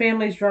end of the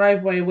family's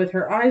driveway with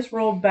her eyes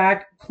rolled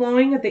back,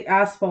 clawing at the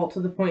asphalt to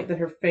the point that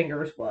her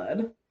fingers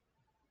bled.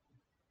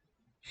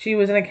 She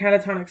was in a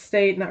catatonic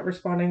state, not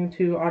responding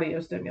to audio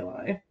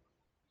stimuli.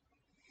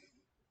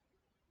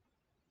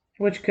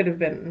 Which could have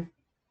been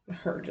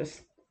her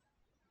just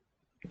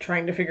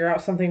trying to figure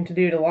out something to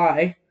do to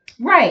lie.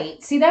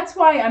 Right. See, that's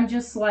why I'm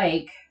just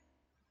like,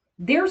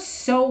 there's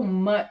so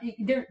much.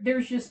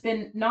 There's just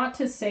been, not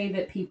to say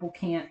that people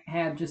can't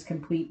have just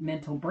complete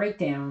mental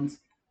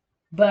breakdowns,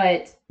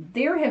 But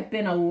there have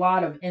been a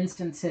lot of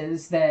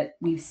instances that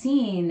we've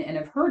seen and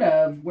have heard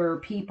of where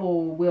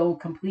people will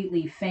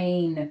completely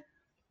feign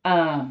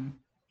um,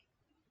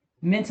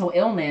 mental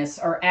illness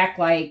or act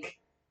like,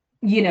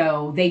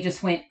 they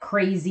just went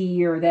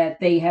crazy or that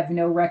they have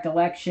no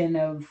recollection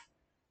of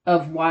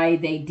why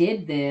they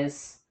did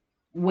this,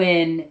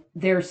 when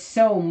there's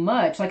so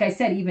much, like I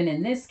said, even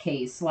in this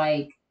case,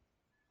 like,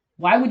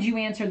 why would you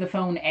answer the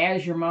phone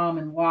as your mom,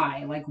 and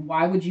why? Like,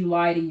 why would you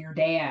lie to your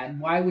dad?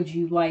 Why would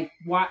you, like,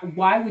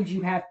 why would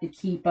you have to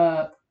keep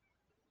up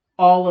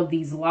all of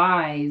these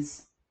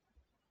lies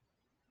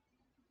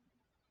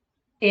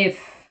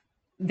if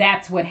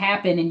that's what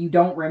happened and you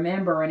don't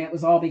remember and it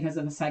was all because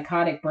of a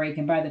psychotic break,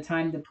 and by the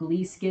time the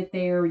police get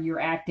there you're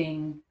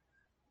acting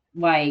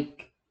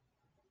like,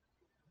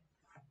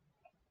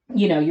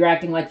 you're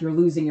acting like you're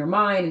losing your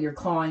mind and you're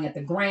clawing at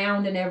the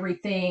ground and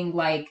everything.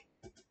 Like,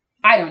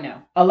 I don't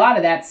know. A lot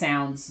of that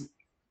sounds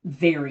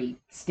very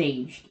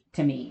staged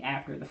to me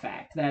after the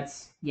fact.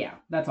 That's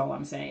all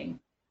I'm saying.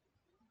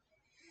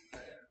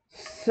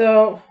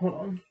 So, hold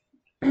on.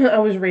 I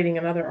was reading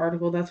another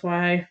article, that's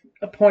why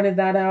I pointed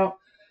that out.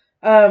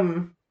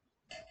 Um,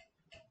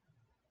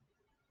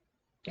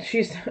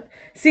 she's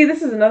see,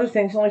 this is another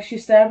thing. So, like, she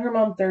stabbed her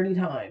mom 30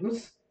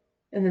 times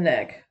in the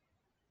neck.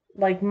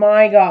 Like,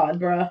 my God,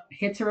 bruh.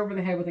 Hits her over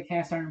the head with a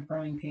cast iron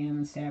frying pan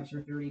and stabs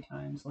her 30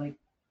 times. Like,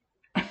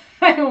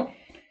 I don't.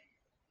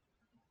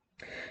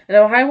 An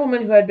Ohio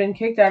woman who had been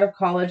kicked out of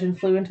college and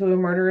flew into a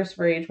murderous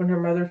rage when her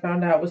mother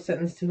found out was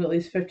sentenced to at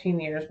least 15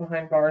 years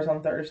behind bars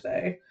on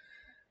Thursday.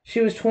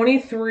 She was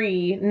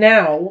 23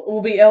 now,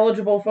 will be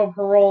eligible for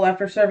parole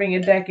after serving a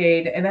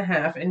decade and a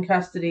half in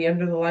custody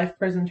under the life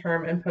prison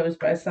term imposed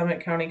by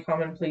Summit County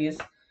Common Pleas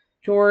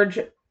George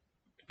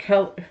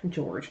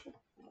George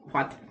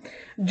what?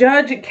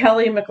 Judge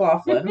Kelly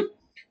McLaughlin.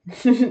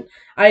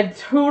 I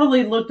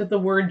totally looked at the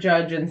word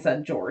judge and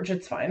said George.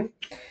 It's fine.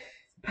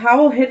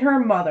 Powell hit her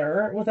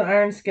mother with an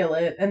iron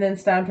skillet and then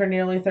stabbed her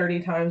nearly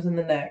 30 times in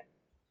the neck.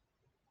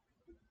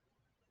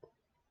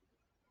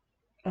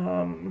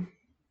 I'm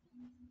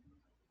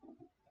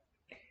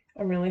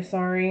really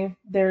sorry.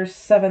 There's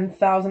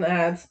 7,000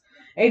 ads.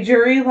 A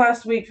jury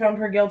last week found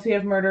her guilty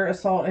of murder,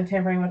 assault, and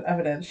tampering with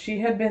evidence. She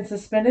had been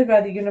suspended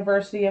by the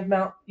University of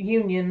Mount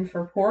Union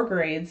for poor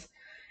grades,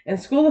 and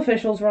school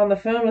officials were on the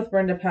phone with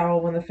Brenda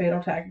Powell when the fatal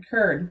attack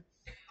occurred.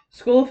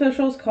 School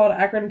officials called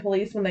Akron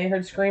police when they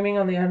heard screaming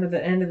on the end of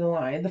the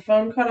line. The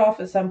phone cut off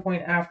at some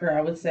point after,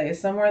 I would say,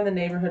 somewhere in the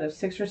neighborhood of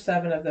 6 or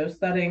 7 of those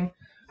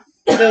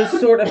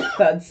sort of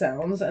thud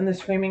sounds, and the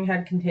screaming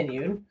had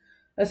continued.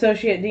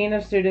 Associate Dean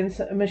of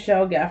Students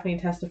Michelle Gaffney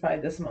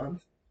testified this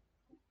month.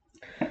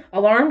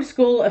 Alarmed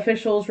school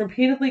officials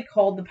repeatedly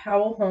called the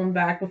Powell home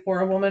back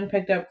before a woman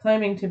picked up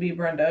claiming to be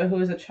Brenda, who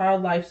is a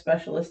child life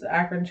specialist at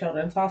Akron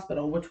Children's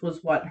Hospital, which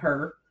was what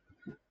her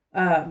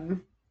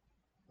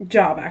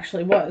job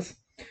actually was.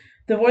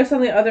 The voice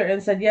on the other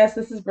end said, "Yes,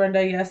 this is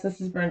Brenda. Yes,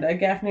 this is Brenda."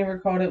 Gaffney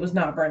recalled it was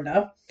not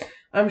Brenda.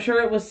 "I'm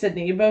sure it was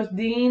Sydney." Both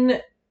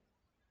Dean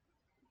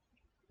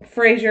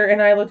Frazier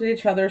and I looked at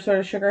each other, sort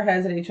of shook our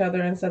heads at each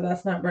other, and said,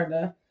 "That's not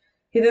Brenda."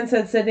 He then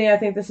said, "Sydney, I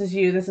think this is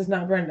you. This is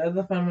not Brenda."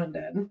 The phone went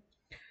dead.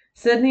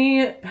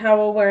 Sydney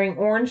Powell, wearing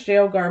orange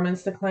jail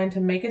garments, declined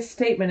to make a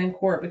statement in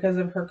court because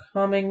of her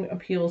coming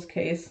appeals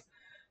case,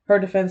 her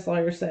defense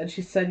lawyer said.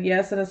 She said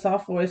yes in a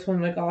soft voice when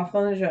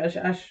McLaughlin, the judge,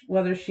 asked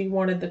whether she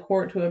wanted the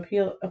court to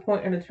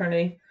appoint an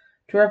attorney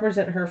to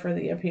represent her for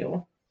the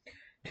appeal.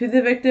 "To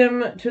the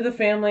victim, to the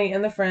family,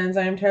 and the friends,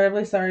 I am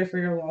terribly sorry for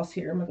your loss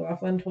here,"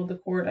 McLaughlin told the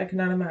court. "I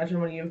cannot imagine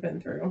what you have been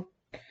through."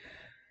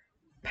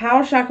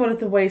 Powell, shackled at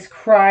the waist,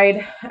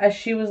 cried as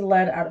she was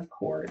led out of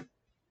court.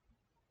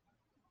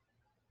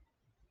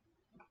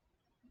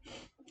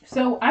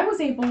 So I was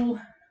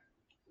able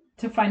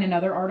to find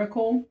another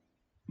article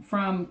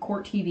from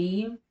Court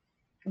TV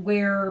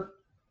where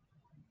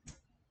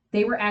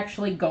they were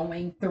actually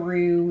going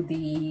through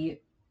the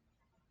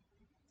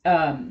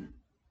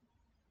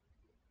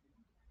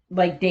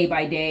like day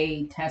by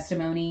day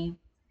testimony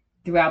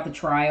throughout the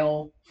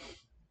trial.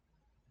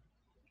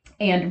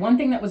 And one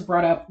thing that was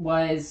brought up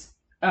was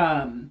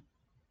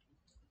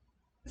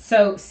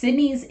so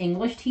Sydney's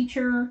English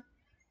teacher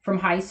from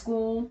high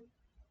school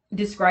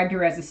described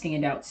her as a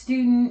standout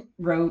student,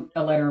 wrote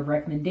a letter of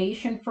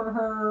recommendation for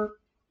her,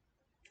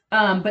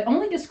 but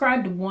only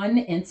described one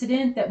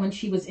incident that when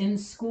she was in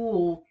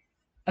school,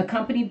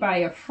 accompanied by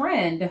a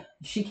friend,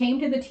 she came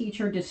to the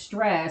teacher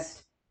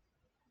distressed,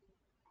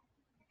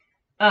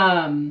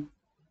 saying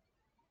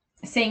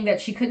that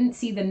she couldn't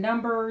see the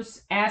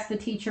numbers, asked the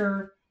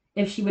teacher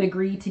if she would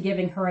agree to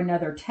giving her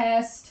another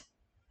test.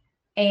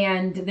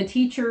 And the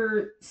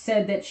teacher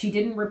said that she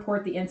didn't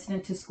report the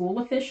incident to school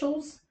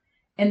officials,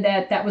 and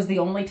that was the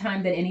only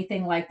time that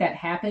anything like that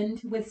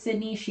happened with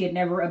Sydney. She had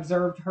never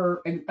observed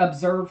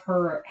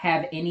her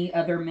have any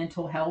other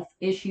mental health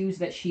issues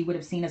that she would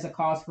have seen as a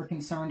cause for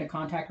concern to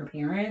contact her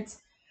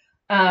parents.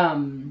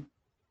 To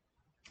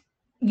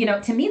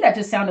me that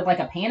just sounded like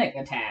a panic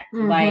attack.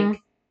 Mm-hmm.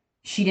 Like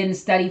she didn't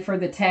study for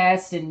the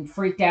test and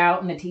freaked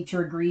out, and the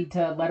teacher agreed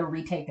to let her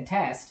retake the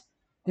test.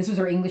 This was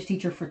her English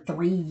teacher for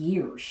 3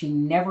 years. She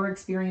never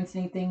experienced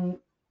anything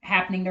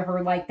happening to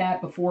her like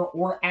that before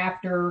or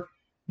after.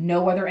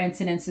 No other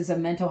incidences of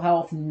mental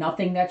health,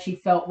 nothing that she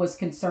felt was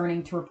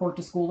concerning to report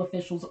to school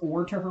officials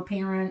or to her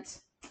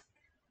parents.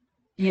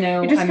 It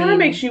I just kind of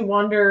makes mean, you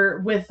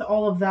wonder with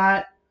all of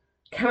that,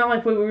 kind of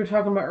like what we were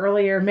talking about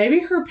earlier. Maybe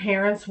her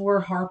parents were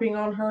harping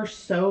on her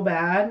so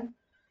bad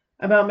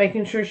about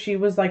making sure she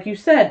was, like you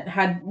said,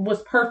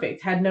 was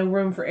perfect, had no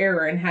room for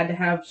error, and had to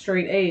have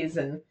straight A's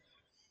and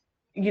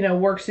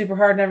work super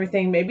hard and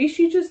everything. Maybe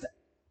she just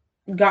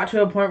got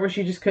to a point where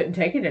she just couldn't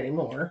take it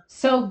anymore.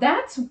 so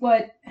that's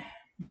what,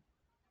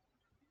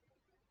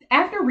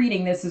 after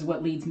reading this, is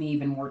what leads me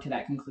even more to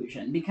that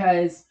conclusion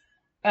because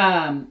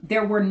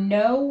there were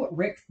no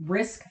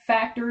risk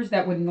factors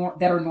that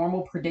are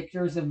normal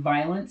predictors of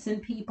violence in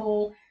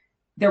people.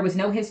 There was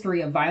no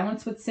history of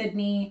violence with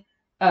Sydney.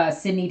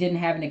 Sydney didn't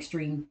have any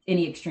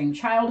extreme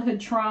childhood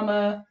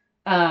trauma.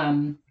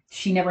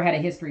 She never had a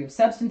history of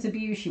substance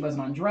abuse. She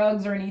wasn't on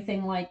drugs or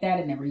anything like that.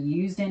 Had never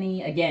used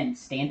any. Again,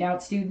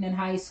 standout student in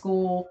high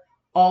school.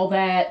 All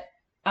that.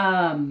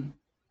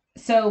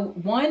 So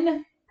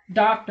one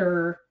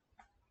doctor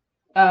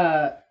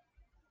uh,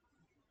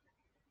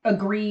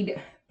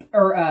 agreed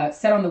or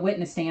said on the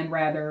witness stand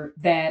rather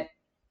that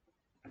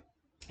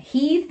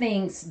he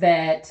thinks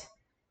that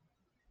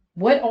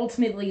what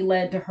ultimately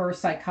led to her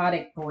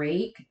psychotic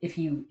break, if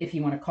you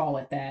want to call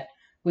it that,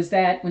 was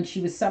that when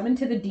she was summoned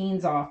to the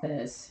dean's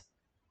office.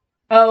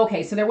 Oh,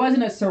 okay. So there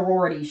wasn't a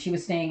sorority. She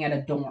was staying at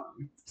a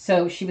dorm.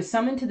 So she was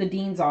summoned to the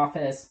dean's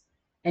office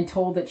and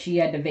told that she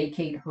had to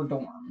vacate her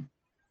dorm.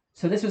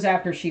 So this was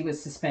after she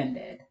was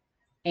suspended.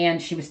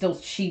 And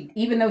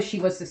even though she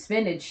was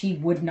suspended, she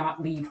would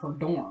not leave her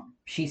dorm.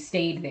 She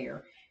stayed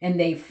there. And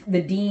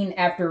the dean,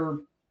 after,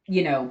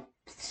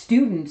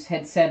 students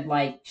had said,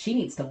 like, she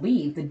needs to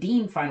leave, the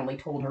dean finally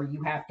told her,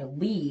 you have to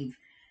leave.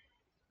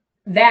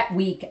 That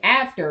week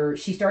after,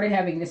 she started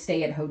having to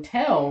stay at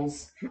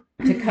hotels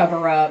to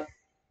cover up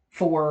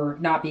for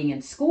not being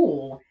in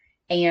school.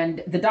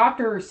 And the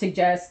doctor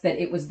suggests that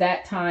it was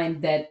that time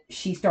that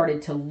she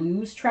started to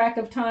lose track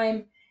of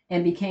time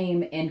and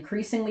became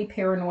increasingly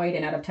paranoid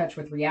and out of touch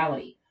with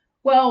reality.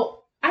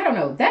 Well, I don't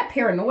know. That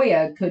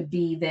paranoia could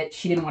be that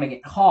she didn't want to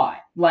get caught.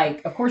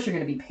 Like, of course, you're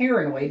going to be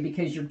paranoid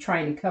because you're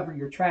trying to cover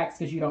your tracks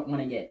because you don't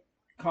want to get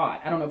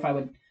caught. I don't know if I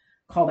would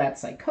call that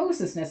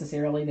psychosis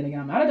necessarily. Then again,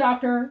 I'm not a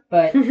doctor,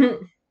 but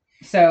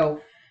so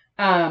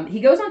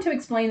he goes on to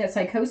explain that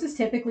psychosis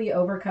typically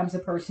overcomes a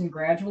person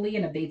gradually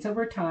and abates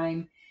over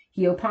time.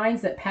 He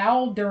opines that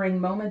Powell, during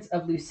moments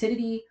of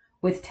lucidity,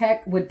 would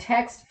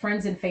text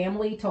friends and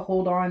family to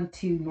hold on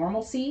to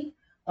normalcy.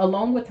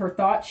 Alone with her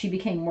thoughts, she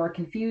became more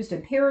confused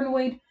and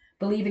paranoid,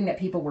 believing that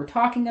people were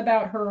talking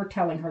about her,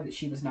 telling her that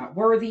she was not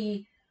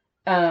worthy.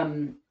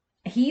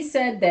 He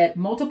said that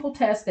multiple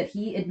tests that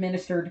he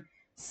administered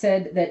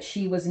said that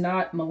she was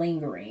not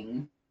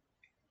malingering.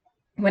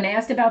 When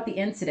asked about the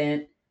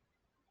incident,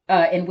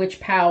 in which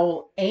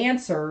Powell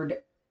answered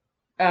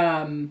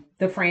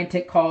the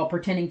frantic call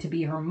pretending to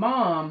be her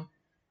mom,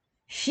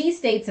 she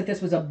states that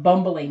this was a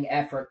bumbling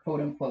effort,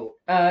 quote unquote.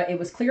 It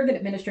was clear that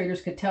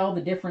administrators could tell the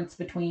difference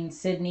between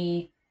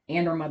Sydney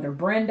and her mother,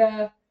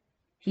 Brenda.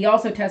 He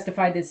also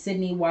testified that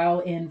Sydney, while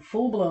in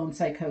full blown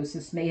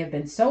psychosis, may have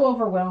been so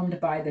overwhelmed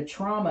by the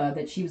trauma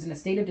that she was in a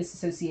state of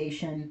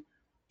disassociation,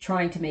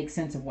 trying to make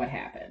sense of what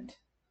happened.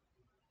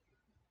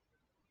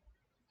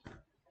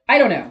 I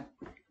don't know.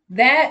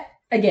 That,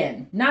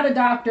 again, not a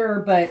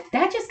doctor, but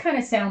that just kind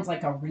of sounds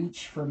like a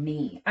reach for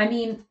me. I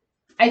mean,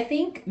 I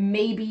think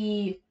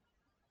maybe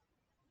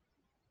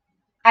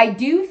I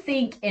do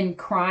think in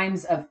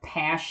crimes of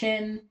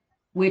passion,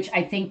 which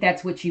I think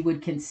that's what you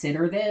would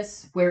consider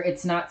this, where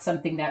it's not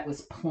something that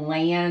was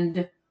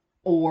planned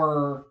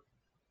or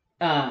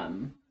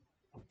um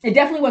it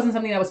definitely wasn't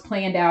something that was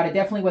planned out.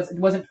 It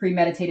wasn't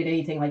premeditated,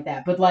 anything like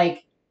that. But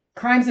like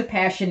crimes of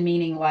passion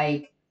meaning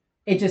like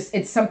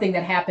it's something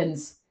that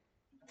happens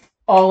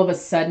all of a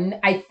sudden.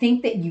 I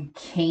think that you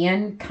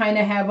can kind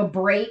of have a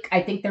break.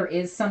 I think there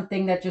is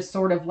something that just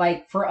sort of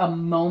like for a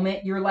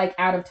moment you're like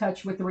out of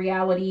touch with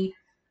reality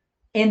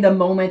in the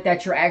moment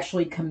that you're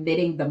actually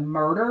committing the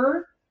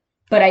murder.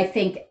 But I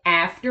think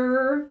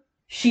after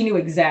she knew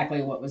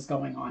exactly what was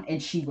going on and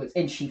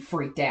she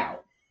freaked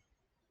out.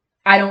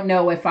 I don't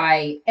know if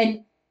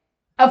and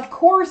of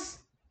course,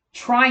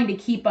 trying to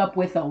keep up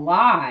with a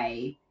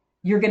lie,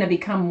 you're going to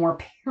become more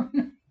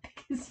paranoid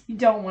because you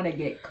don't want to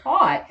get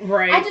caught.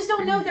 Right. I just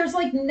don't know. There's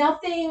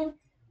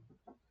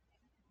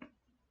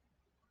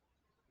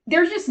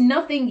just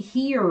nothing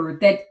here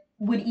that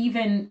would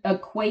even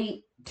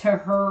equate to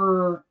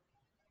her.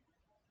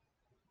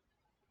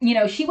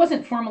 She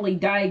wasn't formally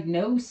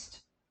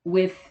diagnosed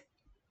with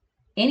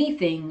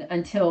anything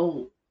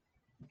until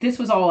this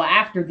was all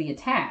after the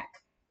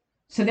attack.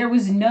 So there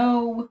was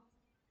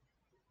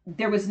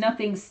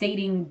nothing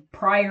stating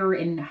prior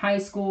in high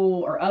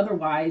school or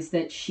otherwise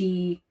that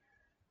she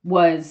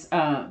was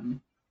that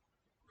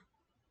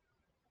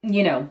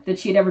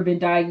she had ever been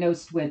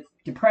diagnosed with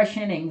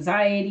depression,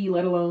 anxiety,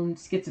 let alone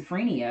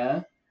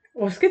schizophrenia.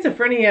 Well,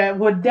 schizophrenia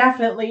would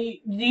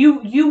definitely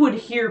you would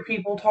hear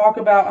people talk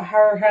about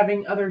her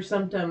having other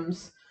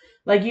symptoms.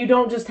 Like you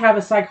don't just have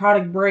a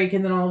psychotic break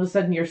and then all of a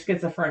sudden you're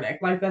schizophrenic.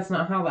 Like that's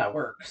not how that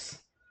works.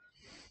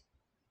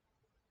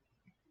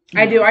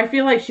 I do. No. I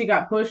feel like she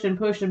got pushed and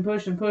pushed and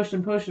pushed and pushed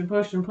and pushed and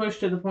pushed and pushed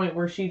to the point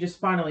where she just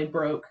finally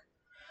broke.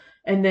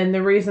 And then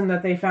the reason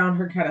that they found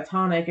her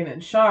catatonic and in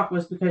shock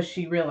was because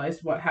she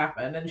realized what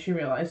happened and she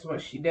realized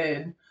what she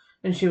did.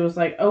 And she was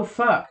like, oh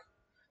fuck.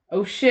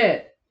 Oh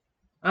shit.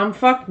 I'm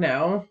fucked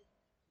now.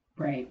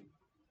 Right.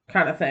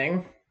 Kind of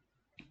thing.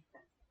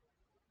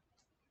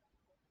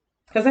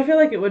 Because I feel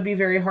like it would be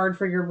very hard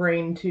for your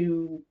brain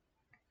to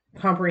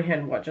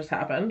comprehend what just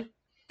happened.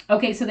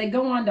 Okay, so they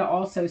go on to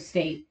also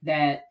state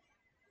that,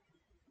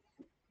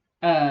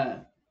 uh,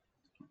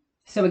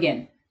 so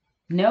again,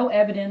 no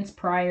evidence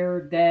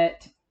prior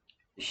that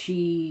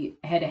she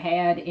had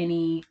had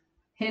any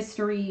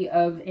history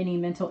of any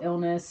mental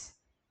illness,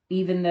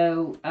 even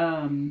though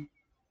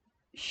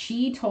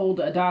she told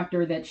a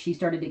doctor that she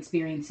started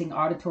experiencing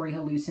auditory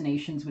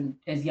hallucinations when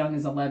as young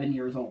as 11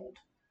 years old.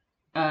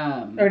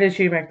 Or did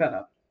she make that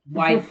up?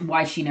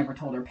 Why she never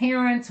told her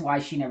parents, why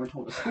she never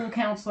told a school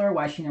counselor,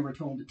 why she never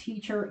told a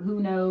teacher, who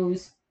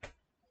knows?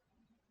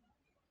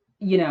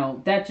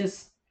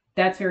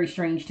 That's very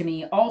strange to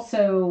me.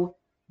 Also,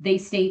 they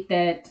state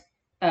that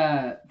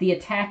the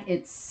attack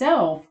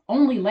itself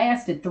only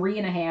lasted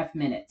 3.5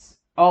 minutes.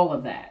 All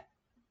of that.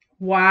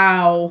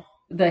 Wow.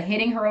 The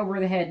hitting her over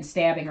the head and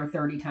stabbing her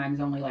 30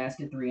 times only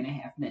lasted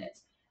 3.5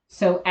 minutes.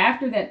 So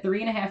after that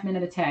 3.5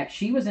 minute attack,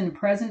 she was in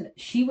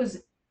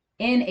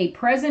a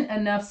present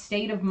enough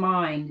state of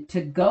mind to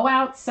go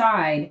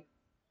outside,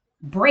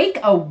 break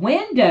a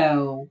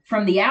window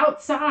from the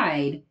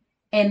outside,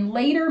 and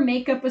later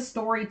make up a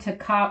story to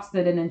cops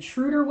that an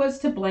intruder was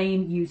to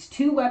blame, used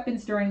 2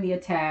 weapons during the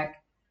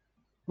attack,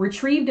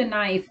 retrieved a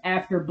knife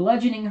after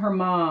bludgeoning her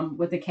mom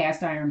with a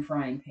cast iron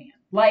frying pan.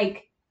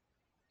 Like,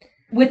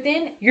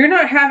 You're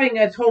not having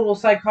a total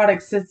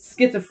psychotic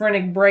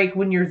schizophrenic break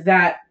when you're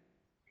that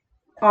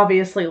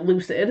obviously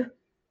lucid.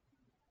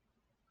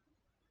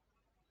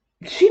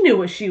 She knew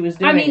what she was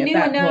doing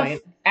at that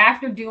point.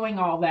 After doing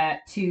all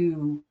that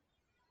to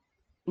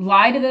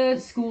lie to the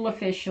school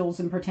officials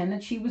and pretend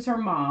that she was her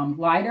mom,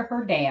 lie to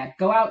her dad,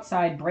 go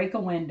outside, break a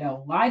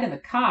window, lie to the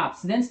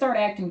cops, then start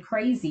acting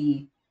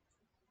crazy.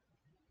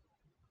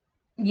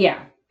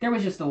 Yeah, there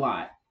was just a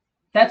lot.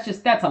 That's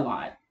a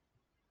lot.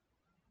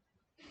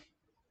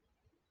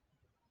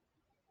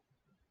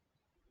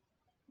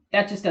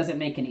 That just doesn't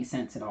make any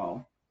sense at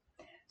all.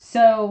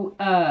 So,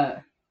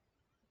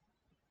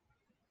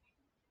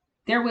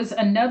 there was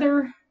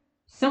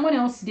someone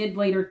else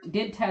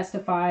did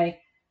testify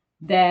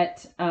that,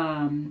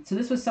 so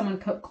this was someone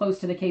close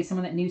to the case,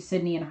 someone that knew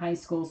Sydney in high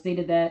school,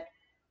 stated that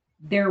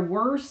there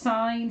were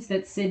signs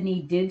that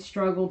Sydney did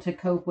struggle to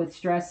cope with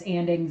stress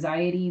and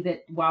anxiety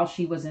that while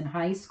she was in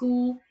high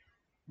school.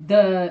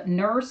 The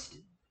nurse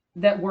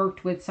that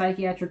worked with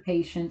psychiatric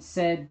patients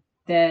said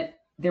that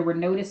there were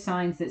noticed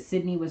signs that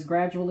Sydney was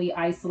gradually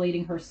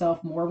isolating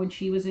herself more when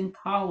she was in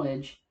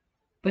college,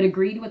 but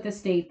agreed with the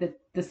state that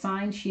the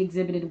signs she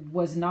exhibited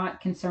was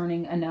not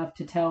concerning enough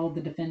to tell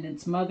the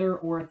defendant's mother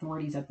or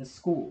authorities at the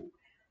school.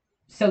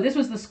 So this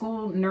was the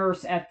school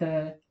nurse at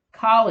the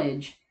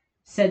college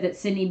said that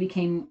Sydney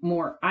became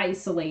more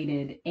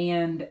isolated,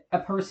 and a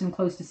person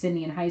close to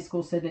Sydney in high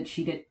school said that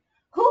she did.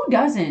 Who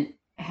doesn't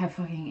have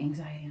fucking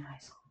anxiety in high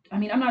school? I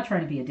mean, I'm not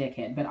trying to be a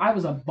dickhead, but I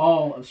was a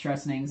ball of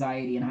stress and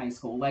anxiety in high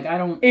school. Like, I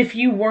don't. If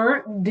you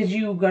weren't, did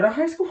you go to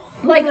high school?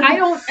 Like, I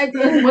don't.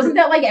 Wasn't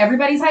that like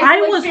everybody's high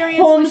school experience?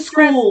 I was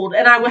homeschooled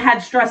and I had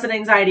stress and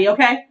anxiety,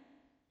 okay?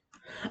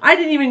 I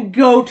didn't even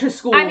go to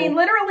school. I mean,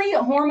 literally,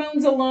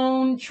 hormones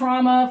alone,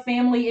 trauma,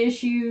 family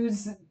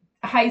issues,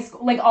 high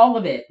school, like all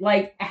of it.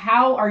 Like,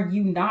 how are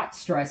you not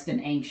stressed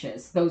and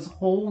anxious those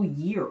whole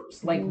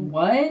years? Like,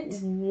 what?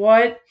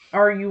 What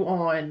are you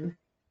on?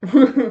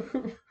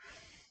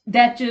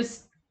 That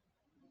just,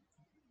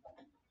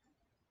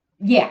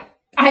 yeah.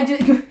 I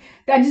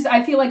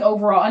feel like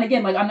overall, and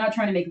again, like, I'm not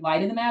trying to make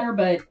light of the matter,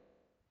 but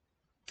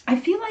I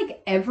feel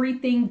like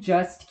everything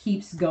just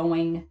keeps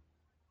going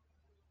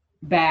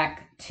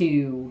back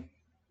to,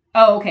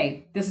 oh,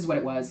 okay, this is what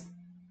it was.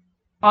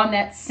 On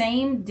that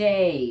same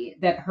day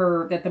that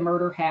the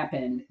murder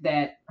happened,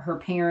 that her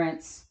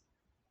parents,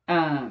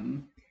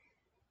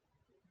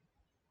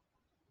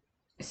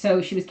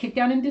 so she was kicked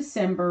out in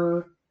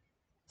December.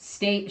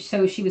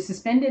 So she was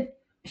suspended.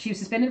 She was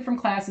suspended from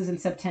classes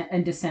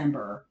in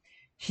December.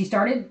 She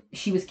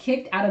was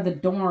kicked out of the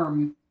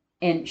dorm,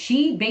 and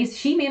she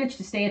managed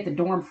to stay at the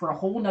dorm for a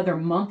whole another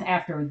month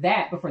after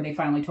that before they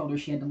finally told her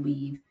she had to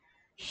leave.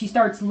 She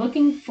starts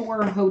looking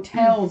for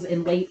hotels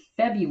in late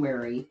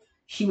February.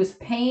 She was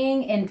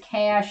paying in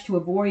cash to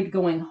avoid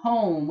going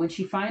home. When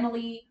she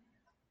finally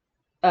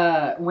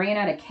ran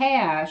out of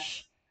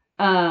cash,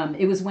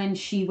 it was when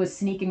she was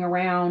sneaking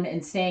around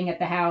and staying at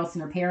the house,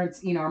 and her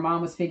parents, her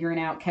mom was figuring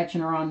out,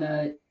 catching her on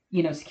the,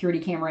 security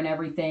camera and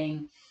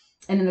everything.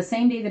 And then the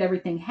same day that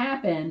everything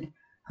happened,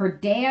 her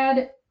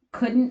dad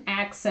couldn't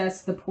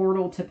access the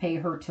portal to pay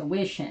her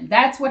tuition.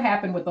 That's what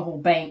happened with the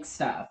whole bank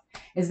stuff,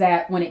 is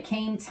that when it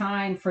came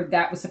time for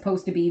that was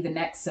supposed to be the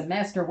next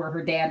semester where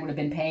her dad would have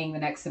been paying the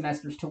next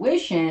semester's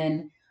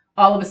tuition,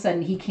 all of a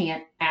sudden he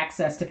can't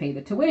access to pay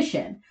the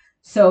tuition.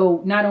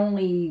 So not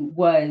only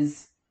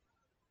was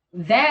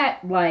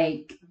that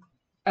like,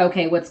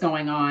 okay, what's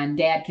going on?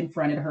 Dad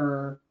confronted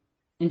her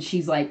and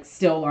she's like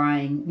still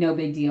lying, no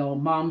big deal.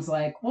 Mom's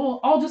like, well,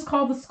 I'll just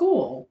call the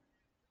school.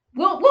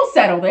 We'll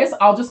settle this.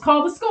 I'll just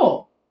call the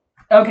school.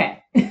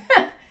 Okay.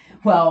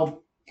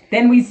 Well,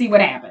 then we see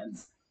what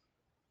happens.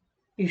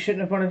 You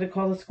shouldn't have wanted to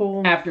call the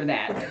school after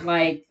that.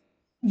 Like,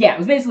 yeah, it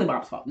was basically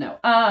Mom's fault. No.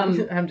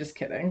 I'm just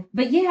kidding.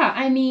 But yeah,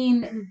 I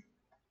mean,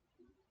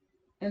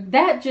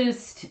 that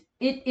just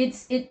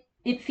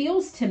it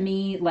feels to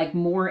me like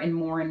more and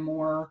more and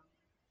more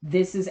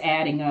this is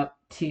adding up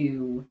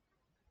to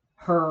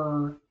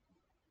her.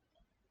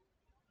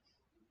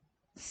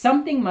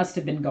 Something must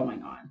have been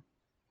going on.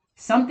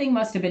 Something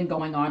must have been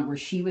going on where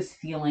she was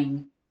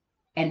feeling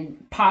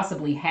and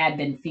possibly had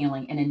been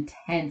feeling an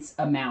intense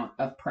amount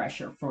of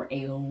pressure for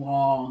a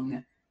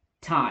long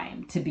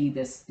time to be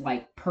this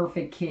like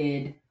perfect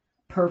kid,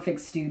 perfect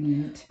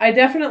student. I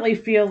definitely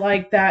feel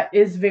like that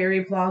is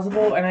very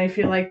plausible, and I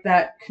feel like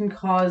that can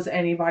cause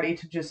anybody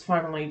to just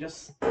finally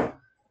just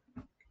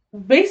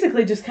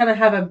basically just kind of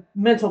have a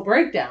mental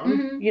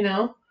breakdown, you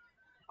know?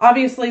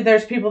 Obviously,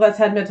 there's people that's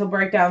had mental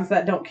breakdowns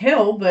that don't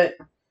kill, but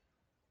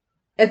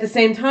at the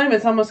same time,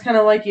 it's almost kind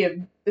of like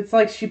it's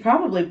like she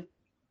probably,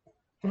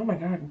 oh my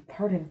God,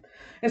 pardon.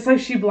 It's like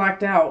she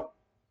blacked out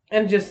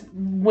and just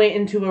went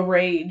into a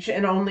rage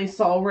and only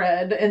saw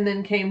red and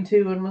then came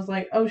to and was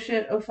like, oh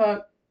shit, oh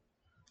fuck.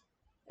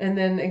 And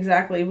then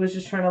exactly was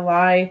just trying to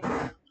lie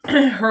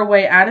her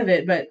way out of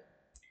it. But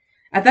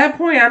at that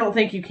point, I don't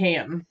think you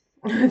can.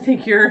 I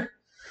think you're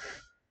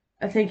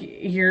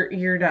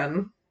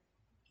done.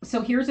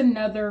 So here's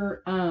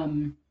another,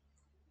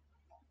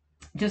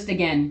 just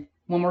again,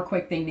 one more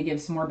quick thing to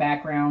give some more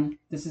background.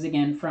 This is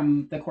again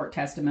from the court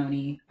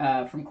testimony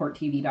from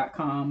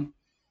courttv.com.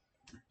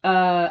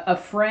 A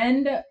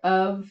friend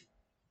of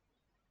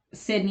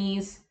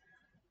Sydney's,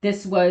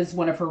 this was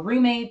one of her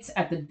roommates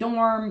at the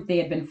dorm. They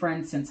had been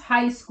friends since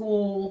high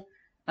school.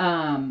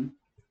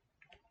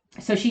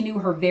 So she knew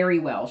her very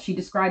well. She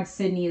described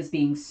Sydney as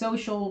being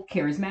social,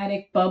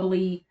 charismatic,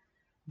 bubbly,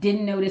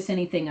 didn't notice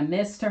anything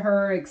amiss to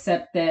her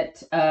except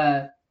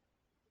that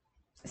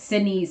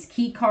Sydney's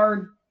key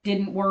card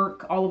didn't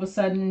work all of a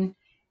sudden,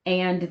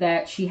 and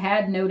that she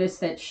had noticed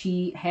that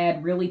she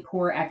had really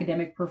poor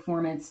academic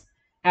performance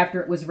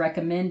after it was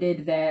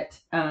recommended that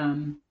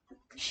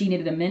she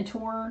needed a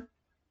mentor.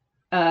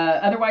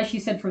 Otherwise, she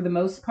said for the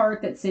most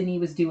part that Sydney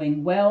was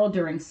doing well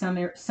during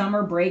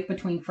summer break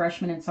between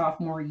freshman and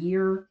sophomore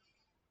year.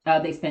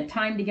 They spent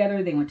time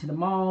together. They went to the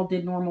mall,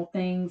 did normal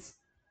things.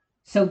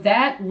 So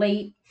that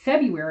late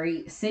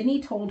February,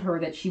 Sydney told her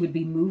that she would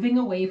be moving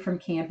away from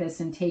campus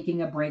and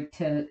taking a break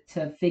to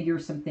figure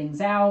some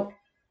things out.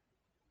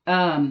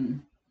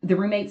 The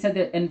roommate said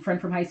that, and friend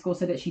from high school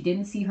said that she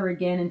didn't see her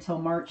again until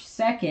March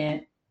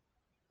 2nd,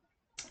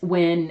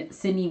 when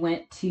Sydney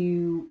went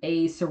to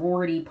a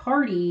sorority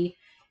party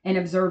and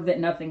observed that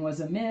nothing was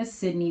amiss.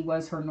 Sydney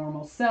was her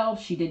normal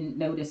self. She didn't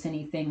notice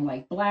anything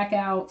like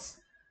blackouts.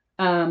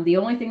 The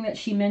only thing that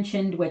she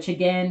mentioned, which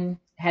again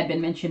had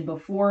been mentioned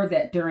before,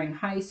 that during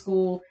high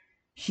school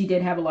she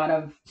did have a lot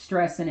of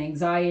stress and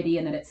anxiety,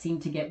 and that it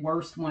seemed to get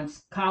worse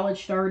once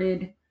college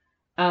started.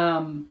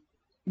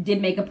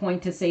 Did make a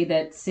point to say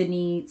that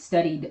Sydney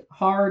studied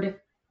hard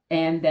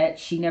and that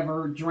she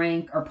never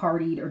drank or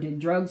partied or did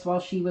drugs while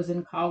she was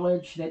in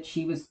college, that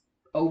she was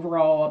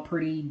overall a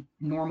pretty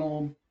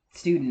normal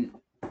student.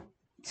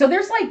 So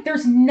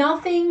there's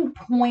nothing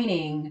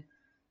pointing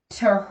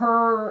to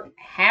her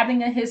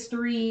having a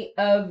history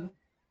of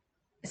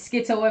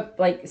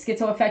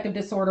schizoaffective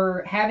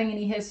disorder, having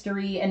any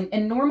history.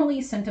 And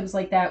normally symptoms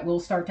like that will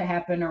start to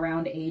happen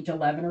around age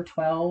 11 or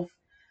 12.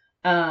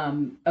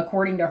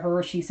 According to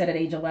her, she said at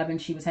age 11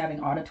 she was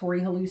having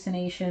auditory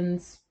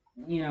hallucinations.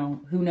 You know,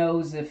 who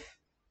knows if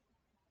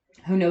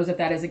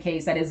that is a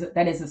case. That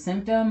is a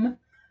symptom.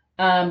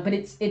 But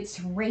it's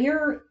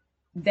rare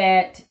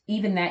that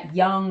even that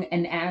young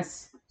and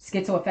as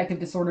schizoaffective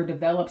disorder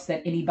develops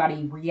that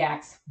anybody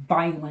reacts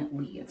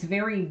violently. It's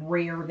very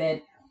rare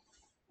that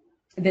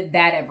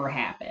ever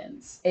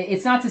happens.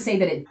 It's not to say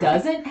that it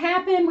doesn't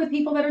happen with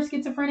people that are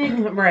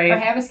schizophrenic right, or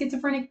have a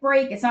schizophrenic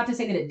break. It's not to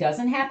say that it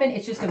doesn't happen.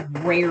 It's just a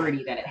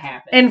rarity that it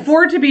happens. And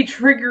for it to be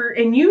triggered,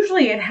 and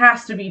usually it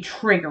has to be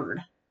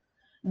triggered.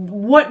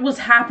 What was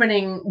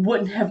happening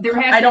wouldn't have.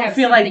 I don't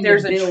feel like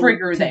there's a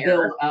trigger there.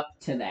 Build up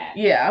to that.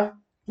 Yeah.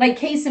 Like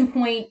case in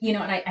point, you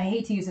know, and I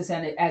hate to use this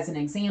as an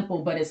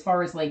example, but as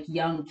far as like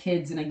young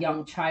kids and a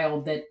young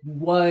child that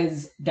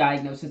was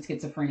diagnosed with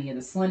schizophrenia,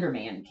 the Slender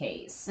Man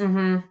case.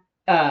 Mm-hmm.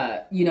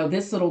 You know,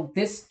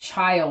 this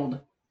child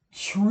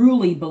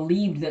truly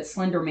believed that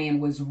Slender Man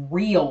was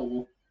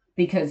real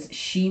because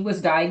she was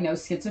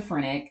diagnosed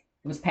schizophrenic.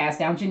 It was passed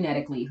down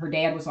genetically. Her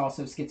dad was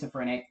also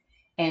schizophrenic,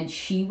 and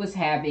she was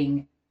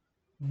having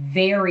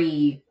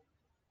very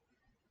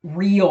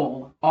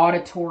real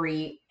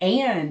auditory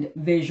and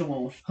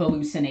visual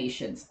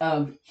hallucinations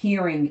of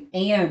hearing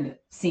and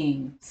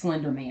seeing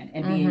Slender Man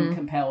and being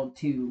compelled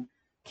to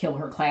kill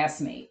her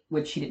classmate,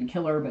 which she didn't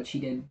kill her, but she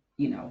did,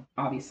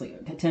 obviously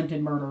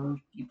attempted murder,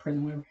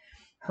 prison, whatever,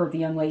 hurt the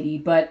young lady.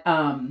 But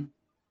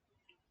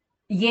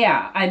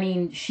yeah, I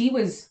mean,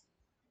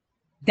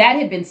 that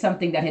had been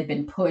something that had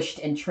been pushed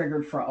and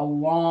triggered for a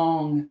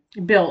long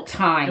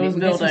time.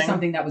 This was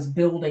something that was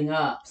building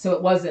up. So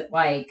it wasn't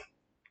like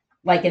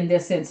in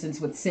this instance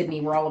with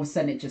Sydney, where all of a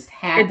sudden it just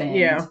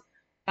happened.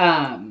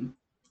 I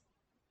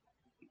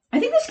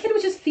think this kid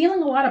was just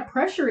feeling a lot of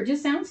pressure. It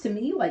just sounds to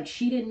me like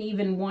she didn't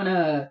even want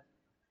to.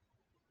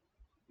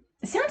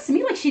 It sounds to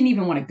me like she didn't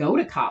even want to go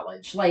to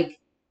college. Like,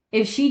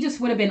 if she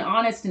just would have been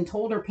honest and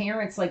told her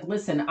parents, like,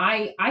 listen,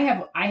 I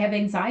have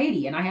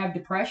anxiety and I have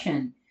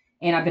depression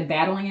and I've been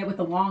battling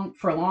it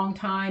for a long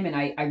time, and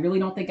I really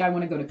don't think I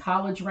want to go to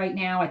college right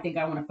now. I think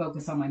I want to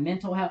focus on my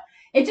mental health.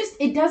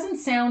 It doesn't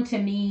sound to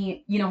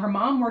me, her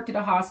mom worked at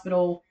a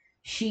hospital.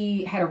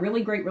 She had a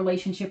really great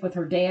relationship with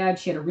her dad.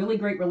 She had a really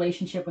great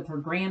relationship with her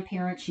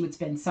grandparents. She would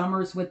spend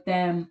summers with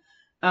them.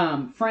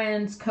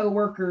 Friends,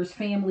 coworkers,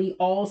 family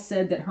all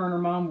said that her and her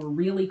mom were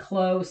really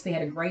close. They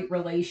had a great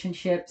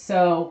relationship.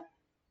 So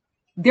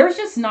there's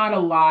just not a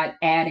lot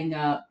adding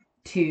up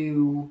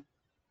to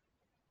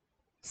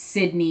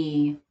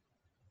Sydney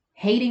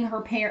hating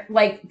her parent.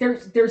 Like,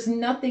 there's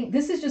nothing.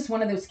 This is just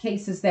one of those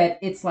cases that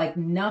it's like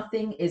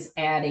nothing is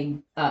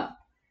adding up.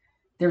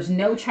 There's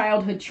no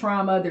childhood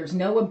trauma. There's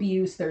no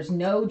abuse. There's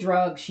no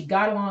drugs. She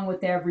got along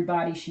with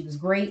everybody. She was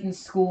great in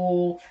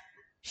school.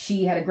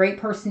 She had a great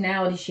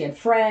personality. She had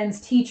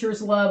friends.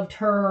 Teachers loved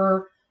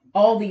her.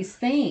 All these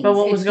things. But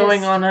what was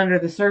going on under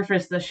the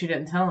surface that she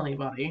didn't tell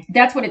anybody?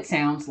 That's what it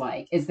sounds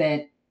like, is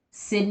that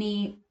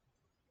Sydney...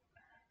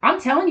 I'm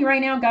telling you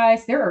right now,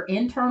 guys, there are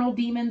internal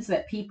demons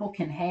that people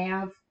can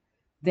have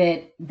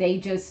that they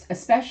just,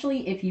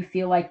 especially if you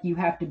feel like you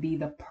have to be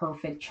the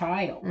perfect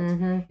child.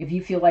 If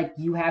you feel like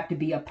you have to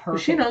be a perfect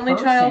was she an only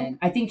person. Child?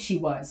 I think she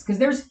was.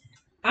 Because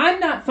I'm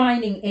not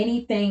finding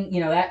anything,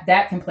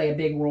 that can play a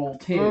big role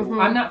too.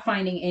 I'm not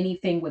finding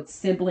anything with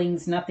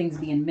siblings. Nothing's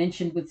being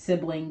mentioned with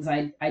siblings.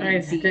 I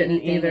didn't see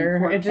anything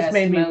either. It just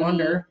made me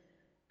wonder.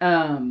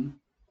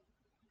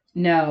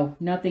 No,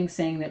 nothing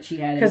saying that she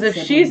had. Because if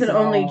she's an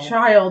only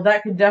child,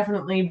 that could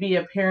definitely be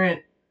a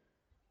parent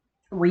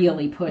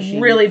really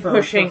pushing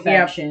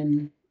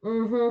perfection.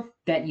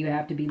 That you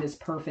have to be this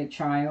perfect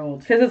child.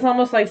 Because it's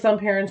almost like some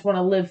parents want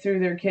to live through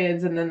their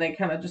kids, and then they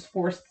kind of just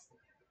force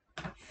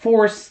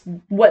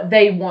what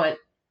they want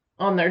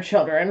on their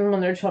children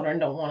when their children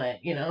don't want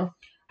it.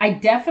 I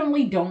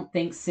definitely don't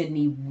think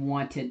Sydney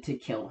wanted to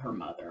kill her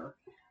mother.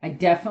 I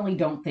definitely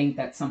don't think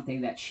that's something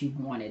that she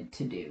wanted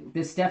to do.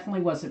 This definitely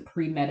wasn't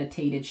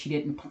premeditated. She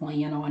didn't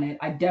plan on it.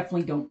 I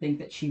definitely don't think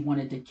that she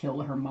wanted to kill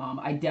her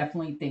mom. I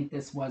definitely think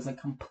this was a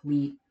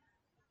complete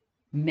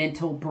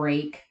mental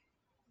break.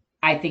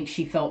 I think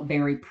she felt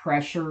very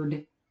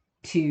pressured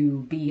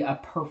to be a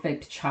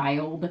perfect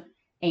child.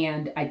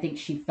 And I think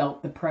she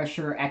felt the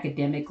pressure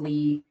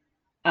academically.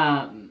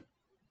 And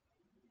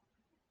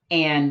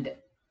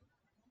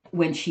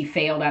when she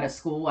failed out of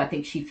school, I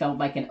think she felt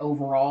like an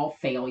overall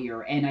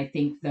failure. And I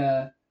think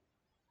the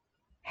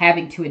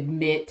having to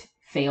admit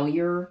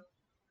failure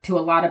to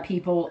a lot of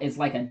people is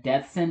like a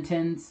death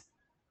sentence.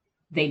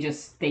 They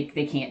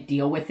can't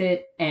deal with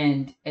it.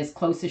 And as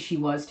close as she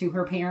was to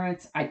her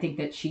parents, I think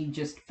that she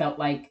just felt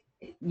like,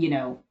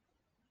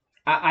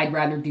 I'd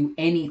rather do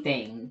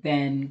anything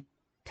than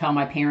tell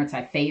my parents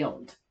I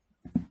failed.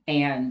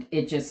 And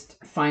it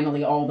just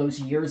finally, all those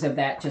years of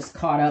that just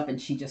caught up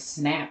and she just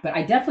snapped. But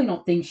I definitely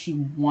don't think she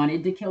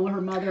wanted to kill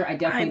her mother. I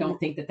definitely don't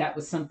think that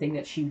was something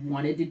that she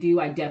wanted to do.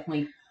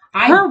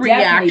 Her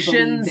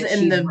reactions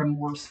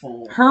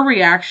remorseful. Her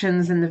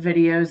reactions in the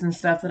videos and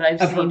stuff that I've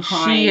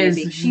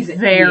seen, she's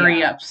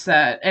very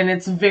upset. And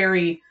it's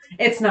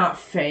not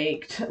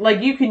faked.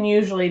 Like, you can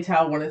usually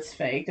tell when it's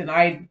faked. And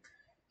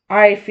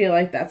I feel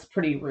like that's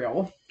pretty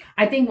real.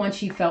 I think once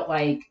she felt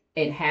like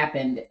it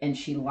happened and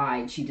she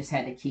lied, she just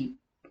had to keep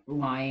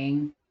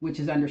lying, which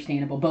is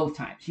understandable both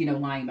times.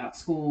 Lying about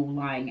school,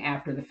 lying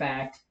after the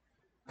fact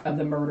of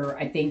the murder.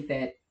 I think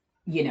that,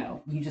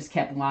 you just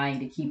kept lying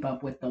to keep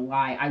up with the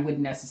lie. I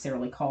wouldn't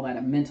necessarily call that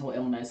a mental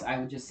illness. I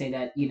would just say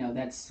that,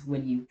 that's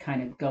when you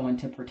kind of go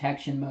into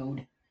protection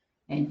mode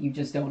and you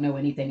just don't know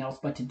anything else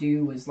but to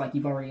do. Is like,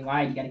 you've already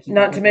lied, you got to keep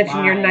not to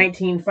mention you're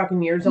 19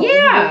 fucking years old.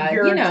 Yeah,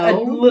 you're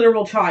a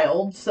literal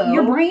child, so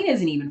your brain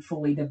isn't even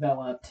fully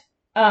developed.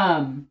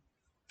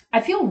 I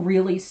feel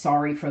really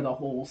sorry for the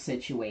whole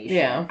situation.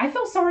 Yeah. I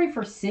feel sorry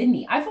for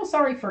Sydney. I feel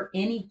sorry for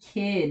any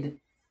kid.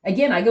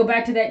 Again, I go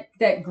back to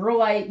that girl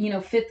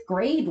 5th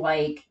grade,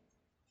 like,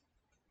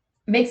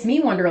 makes me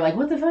wonder, like,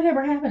 what the fuck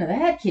ever happened to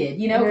that kid?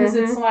 Because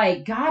it's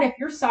like, God, if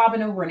you're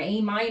sobbing over an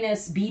A-,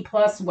 B+,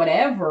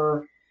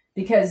 whatever,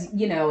 because,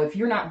 if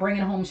you're not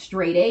bringing home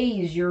straight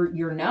A's,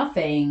 you're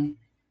nothing.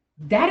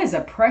 That is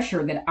a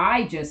pressure that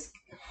I just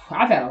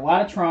I've had a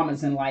lot of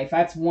traumas in life.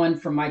 That's one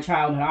from my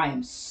childhood. I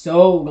am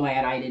so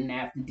glad I didn't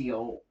have to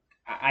deal.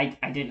 I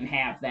didn't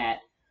have that.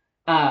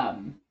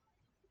 Um,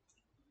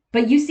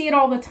 but you see it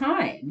all the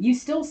time. You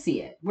still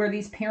see it where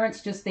these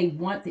parents just, they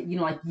want that,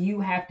 like, you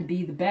have to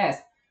be the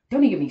best.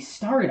 Don't even get me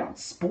started on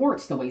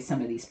sports, the way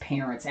some of these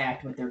parents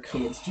act with their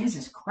kids.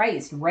 Jesus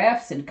Christ.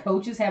 Refs and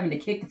coaches having to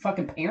kick the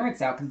fucking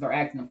parents out because they're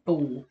acting a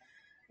fool.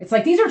 It's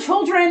like, these are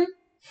children.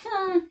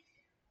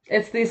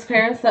 It's these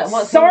parents that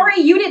want.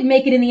 Sorry, you didn't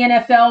make it in the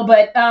NFL,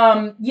 but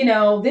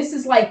this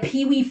is like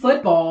pee-wee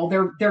football.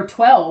 They're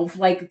 12.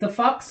 Like, the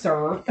fuck,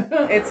 sir.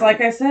 It's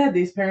like I said,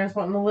 these parents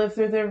wanting to live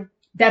through their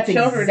That's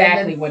children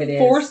exactly and what it is.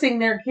 forcing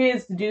their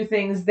kids to do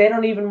things they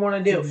don't even want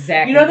to do. That's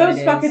exactly you know what those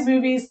it fucking is.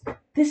 movies?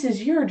 This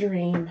is your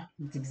dream,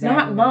 That's exactly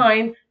not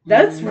mine.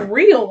 That's Mhm.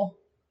 real.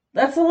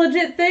 That's a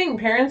legit thing.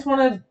 Parents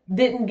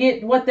didn't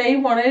get what they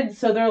wanted,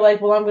 so they're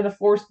like, well, I'm going to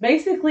force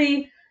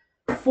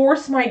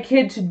my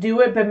kid to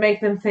do it, but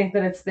make them think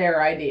that it's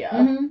their idea.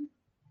 Mm-hmm.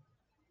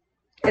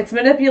 It's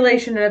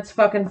manipulation at its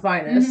fucking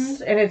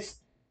finest, and it's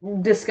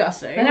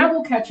disgusting. And that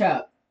will catch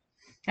up.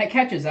 That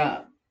catches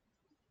up.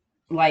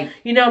 Like,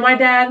 my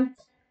dad,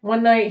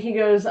 one night he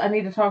goes, I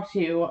need to talk to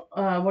you.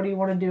 What do you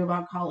want to do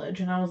about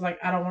college? And I was like,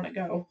 I don't want to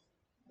go.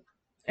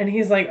 And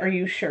he's like, are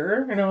you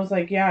sure? And I was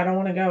like, yeah, I don't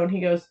want to go. And he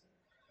goes,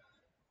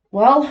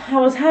 well, I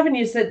was having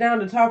you sit down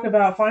to talk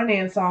about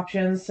finance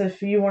options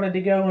if you wanted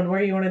to go and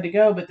where you wanted to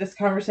go, but this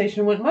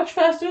conversation went much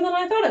faster than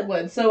I thought it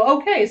would. So,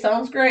 okay,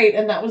 sounds great.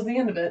 And that was the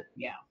end of it.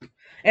 Yeah.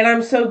 And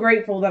I'm so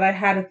grateful that I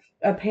had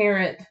a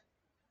parent.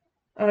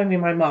 I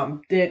mean, my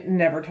mom did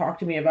never talk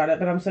to me about it,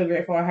 but I'm so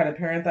grateful I had a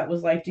parent that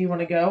was like, do you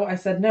want to go? I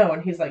said no.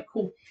 And he's like,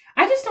 cool.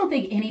 I just don't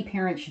think any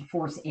parent should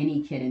force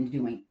any kid into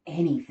doing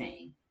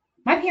anything.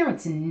 My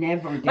parents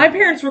never did. My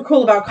parents were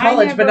cool about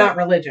college, but not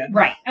religion.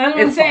 Right. I'm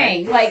It's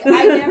saying, fine. like,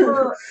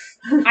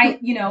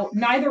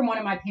 neither one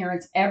of my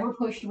parents ever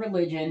pushed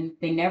religion.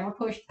 They never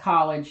pushed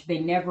college. They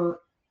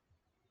never,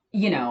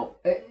 here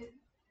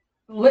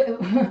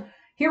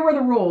were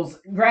the rules.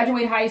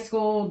 Graduate high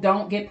school,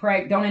 don't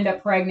end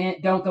up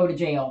pregnant, don't go to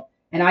jail.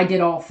 And I did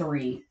all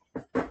three.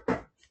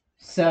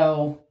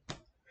 So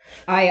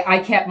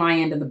I kept my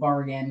end of the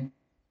bargain.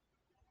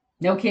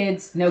 No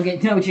kids, no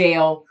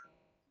jail.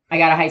 I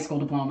got a high school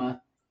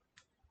diploma.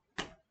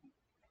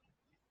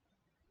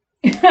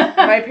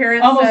 My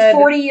parents almost said,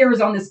 40 years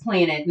on this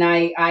planet, and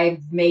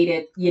I've made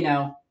it,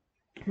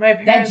 my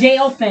parents, that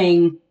jail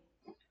thing,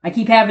 I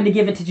keep having to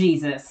give it to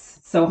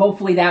Jesus. So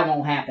hopefully that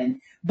won't happen.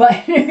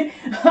 But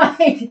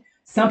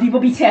some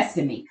people be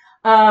testing me.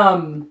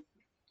 The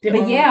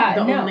no.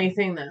 only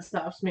thing that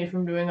stops me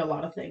from doing a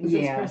lot of things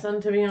is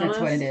prison, to be honest. That's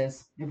what it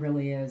is. It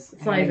really is.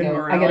 It's not even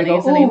I gotta go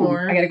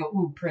anymore. I gotta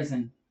go,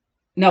 prison.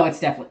 No, it's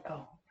definitely,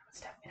 not.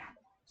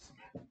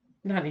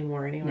 Not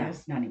anymore,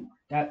 anyways. No, not anymore.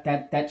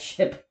 That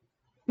ship,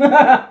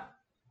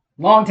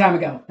 long time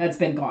ago, that's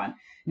been gone.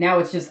 Now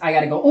it's just, I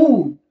gotta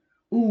go,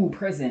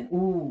 prison.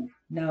 Ooh,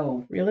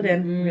 no. Reel it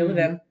in. Reel it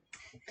in.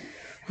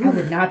 I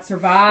would not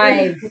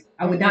survive.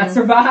 I would not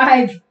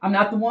survive. I'm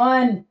not the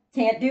one.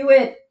 Can't do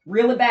it.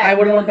 Reel it back. I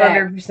would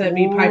 100%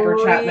 be Piper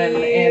Chapman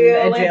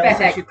in a jail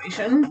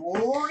situation.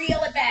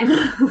 Reel it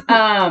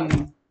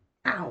back.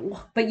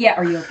 Ow. But yeah,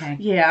 are you okay?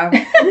 Yeah.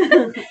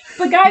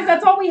 But guys,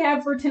 that's all we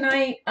have for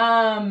tonight.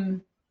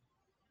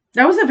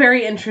 That was a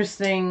very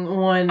interesting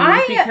one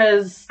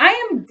because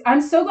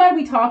I'm so glad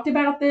we talked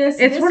about this.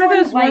 It's one of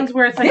those ones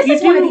where it's like,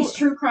 this is one of these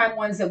true crime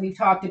ones that we've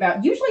talked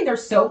about. Usually they're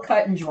so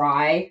cut and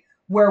dry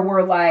where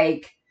we're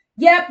like,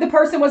 yep, the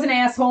person was an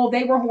asshole.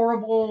 They were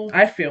horrible.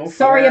 I feel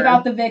sorry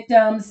about the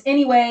victims.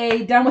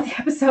 Anyway, done with the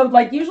episode.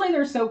 Like, usually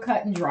they're so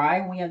cut and dry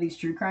when we have these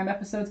true crime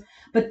episodes.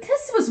 But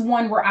this was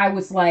one where I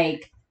was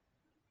like,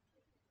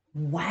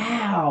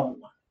 wow,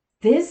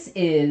 this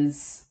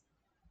is,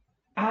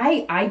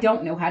 I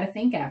don't know how to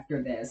think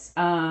after this.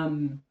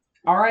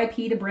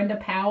 R.I.P. to Brenda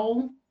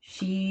Powell.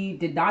 She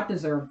did not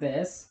deserve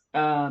this.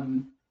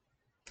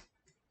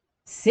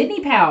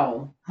 Sidney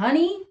Powell,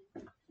 honey,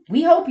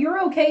 we hope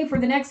you're okay for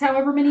the next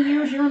however many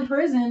years you're in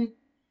prison.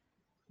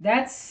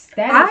 That is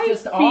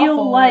just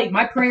awful. Like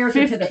my prayers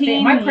are to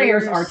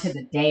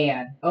the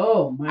dad.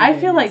 Oh my I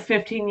feel like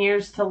 15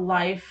 years to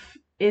life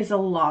is a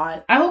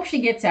lot. I hope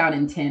she gets out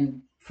in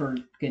 10 for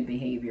good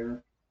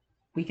behavior.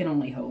 We can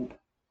only hope.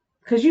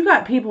 Because you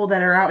got people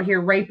that are out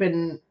here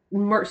raping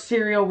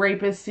serial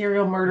rapists,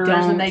 serial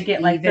murderers, and they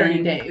get like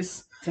 30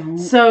 days.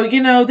 So,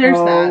 there's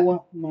that.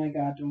 Oh my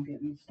God, don't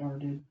get me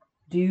started.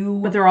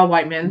 But they're all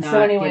white men.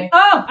 So anyway.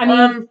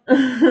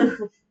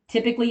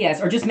 Typically,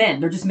 yes. Or just men.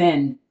 They're just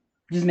men.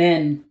 Just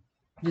men.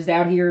 Just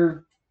out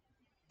here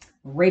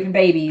raping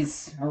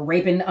babies or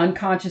raping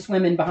unconscious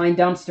women behind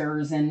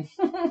dumpsters, and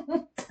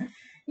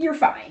you're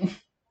fine.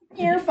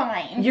 You're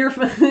fine.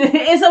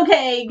 It's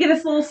okay. Get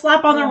us a little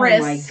slap on the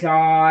wrist. Oh my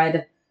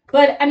God.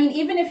 But,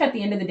 even if at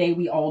the end of the day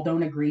we all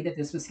don't agree that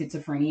this was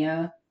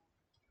schizophrenia,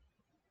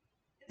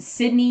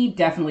 Sydney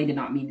definitely did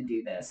not mean to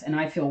do this. And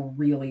I feel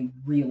really,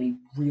 really,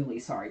 really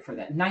sorry for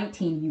that.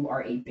 19, you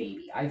are a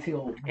baby. I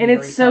feel and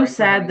it's so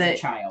sad that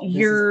child.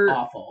 you're this is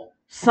awful.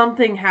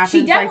 something happens.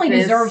 She definitely like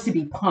this. deserves to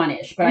be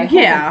punished, but I hope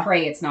and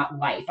pray it's not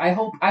life. I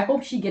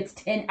hope she gets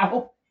 10. I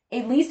hope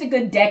at least a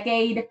good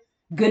decade,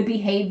 good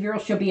behavior.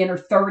 She'll be in her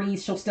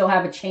 30s. She'll still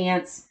have a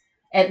chance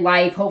at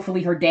life.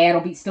 Hopefully her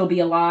dad will still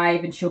be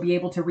alive and she'll be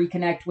able to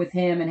reconnect with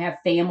him and have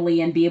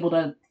family and be able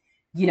to,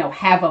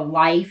 have a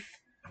life.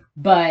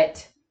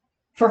 But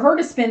for her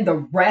to spend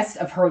the rest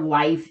of her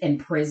life in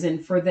prison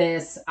for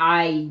this,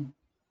 I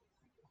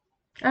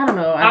don't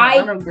know.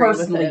 I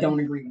personally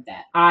don't agree with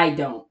that. I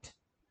don't.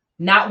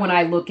 Not when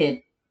I look at,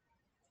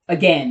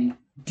 again,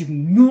 do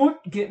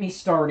not get me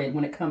started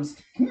when it comes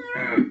to...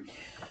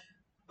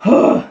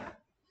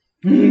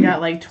 You got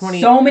like 20...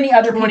 So many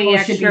other people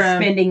should be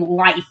spending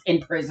life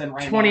in prison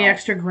right 20 now. 20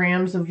 extra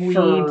grams of weed,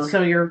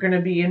 so you're going to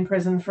be in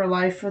prison for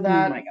life for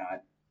that? Oh my God.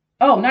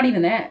 Oh, not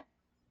even that.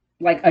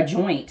 Like a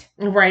joint.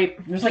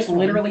 Right. There's like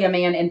literally a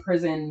man in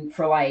prison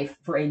for life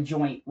for a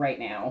joint right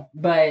now.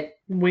 But...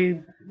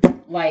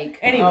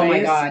 Anyways, oh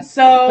my God.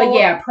 But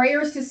yeah,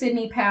 prayers to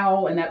Sidney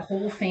Powell and that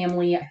whole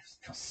family. I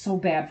feel so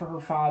bad for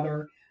her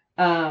father.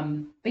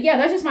 But yeah,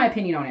 that's just my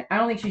opinion on it. I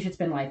don't think she should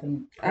spend life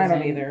in prison. I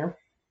don't either.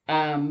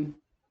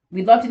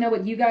 We'd love to know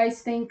what you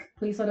guys think.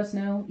 Please let us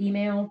know.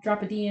 Email,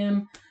 drop a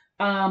DM.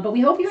 But we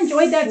hope you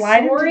enjoyed that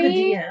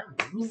story. Into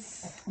the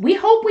DMs. We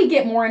hope we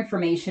get more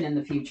information in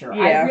the future.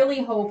 Yeah. I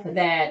really hope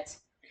that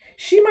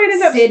she might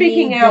end up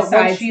speaking out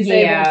once she's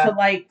able to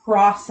like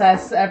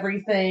process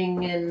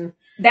everything and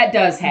that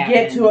does happen.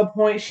 Get to a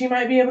point she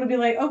might be able to be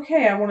like,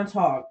 okay, I want to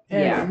talk.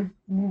 And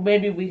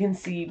maybe we can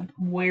see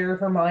where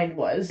her mind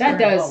was. That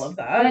does all of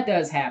that. That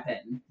does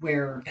happen.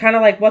 Where kind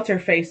of like what's her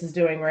face is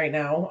doing right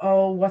now.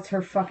 Oh, what's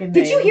her fucking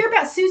name? Did you hear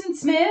about Susan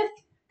Smith?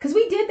 Because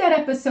we did that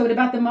episode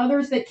about the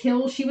mothers that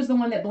killed. She was the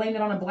one that blamed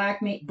it on a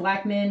black man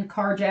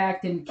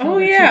carjacked and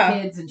killed her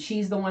 2 kids, and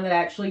she's the one that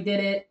actually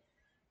did it.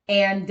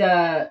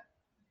 And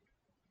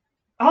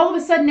all of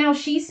a sudden now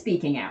she's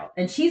speaking out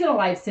and she's in a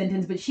life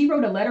sentence, but she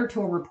wrote a letter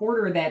to a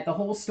reporter that the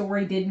whole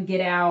story didn't get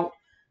out.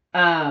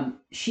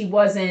 She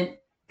wasn't,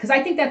 because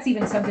I think that's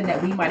even something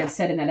that we might have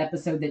said in that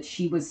episode, that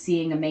she was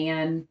seeing a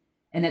man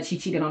and that she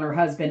cheated on her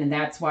husband. And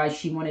that's why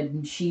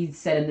she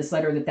said in this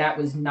letter that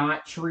was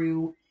not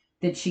true,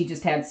 that she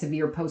just had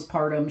severe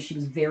postpartum. She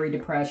was very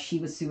depressed. She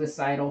was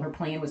suicidal. Her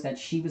plan was that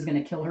she was going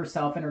to kill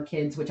herself and her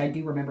kids, which I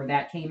do remember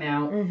that came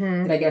out.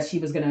 Mm-hmm. That I guess she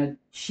was going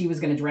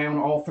to drown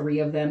all 3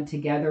 of them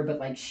together, but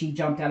like she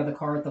jumped out of the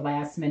car at the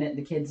last minute and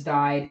the kids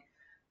died.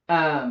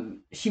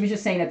 She was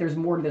just saying that there's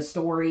more to the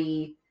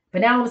story,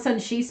 but now all of a sudden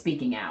she's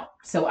speaking out.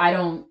 So I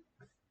don't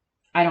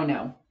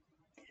know.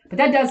 But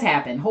that does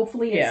happen.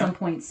 Hopefully at some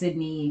point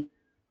Sydney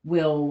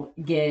will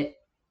get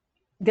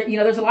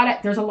there's a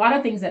lot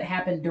of things that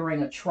happen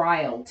during a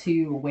trial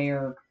too,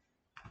 where,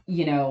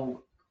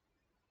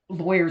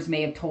 lawyers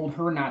may have told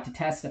her not to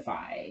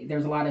testify.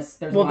 That's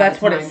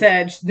what it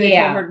said. They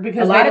told her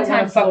because a lot of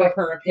times fuck up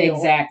her appeal.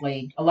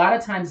 Exactly. A lot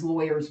of times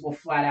lawyers will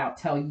flat out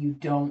tell you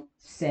don't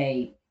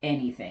say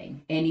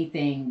anything.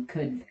 Anything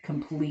could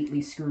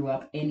completely screw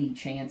up any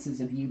chances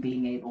of you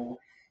being able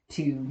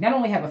to not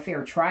only have a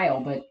fair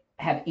trial, but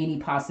have any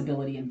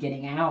possibility of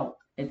getting out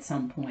at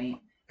some point.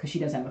 Because she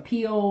does have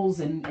appeals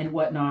and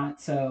whatnot.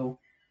 So,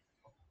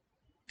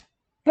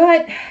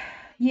 but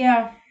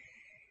yeah,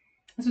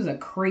 this was a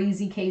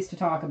crazy case to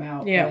talk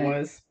about. Yeah, it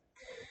was.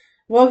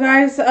 Well,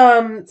 guys,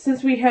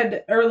 since we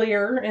had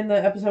earlier in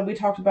the episode, we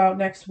talked about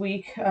next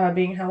week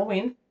being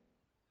Halloween.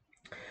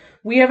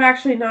 We have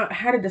actually not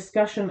had a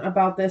discussion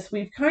about this.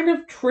 We've kind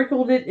of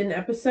trickled it in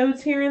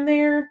episodes here and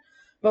there,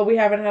 but we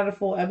haven't had a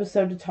full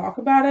episode to talk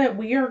about it.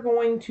 We are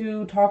going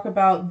to talk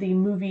about the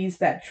movies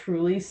that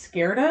truly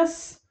scared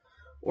us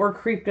or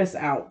creeped us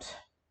out.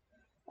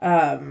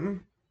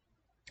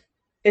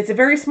 It's a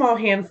very small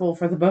handful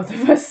for the both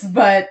of us,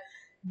 but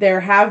there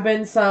have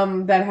been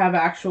some that have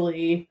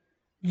actually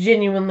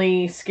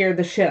genuinely scared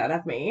the shit out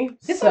of me.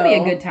 This will be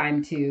a good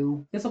time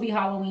too. This will be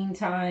Halloween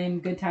time.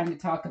 Good time to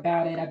talk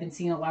about it. I've been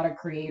seeing a lot of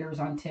creators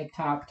on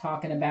TikTok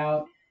talking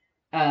about,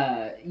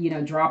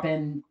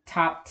 dropping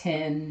top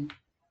 10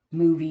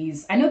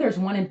 movies. I know there's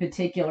one in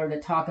particular to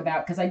talk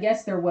about because I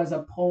guess there was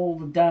a poll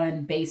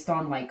done based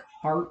on like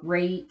heart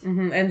rate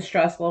and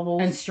stress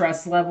levels and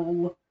stress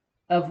level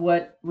of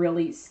what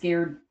really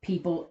scared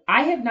people.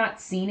 I have not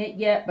seen it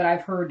yet, but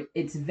I've heard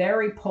it's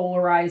very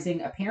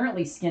polarizing.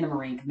 Apparently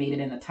Skinamarink made it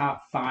in the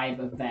top 5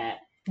 of that.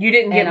 You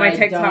didn't get my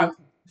TikTok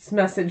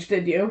message,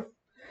 did you?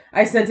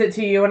 I sent it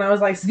to you and I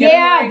was like,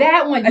 yeah,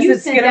 that one. You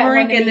said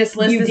Skinamarink and this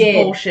list is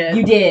bullshit.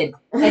 You did.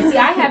 And see,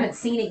 I haven't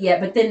seen it yet,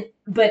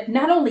 but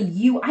not only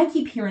you, I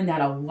keep hearing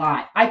that a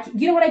lot.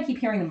 You know what I keep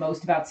hearing the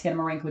most about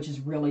Skinamarink, which is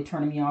really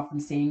turning me off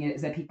from seeing it,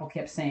 is that people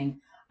kept saying,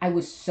 I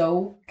was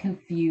so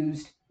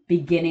confused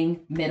beginning,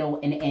 middle,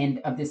 and end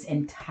of this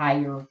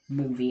entire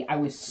movie. I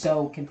was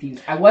so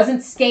confused. I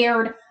wasn't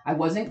scared. I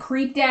wasn't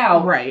creeped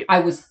out. Right. I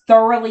was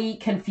thoroughly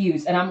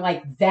confused. And I'm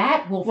like,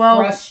 that will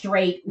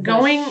frustrate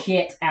the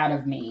shit out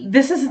of me.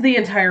 This is the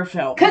entire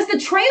film. Because the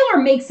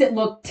trailer makes it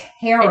look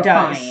terrifying. It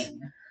does.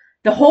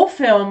 The whole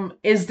film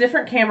is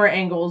different camera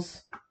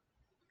angles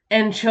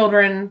and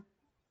children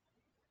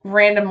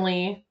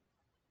randomly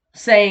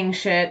saying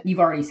shit. You've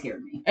already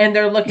scared me. And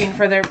they're looking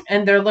for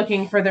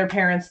their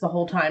parents the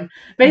whole time.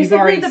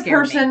 Basically,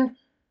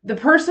 the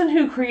person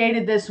who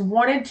created this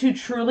wanted to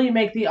truly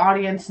make the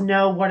audience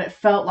know what it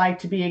felt like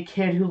to be a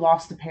kid who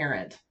lost a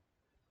parent.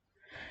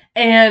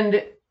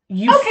 And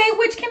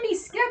which can be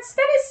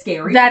that is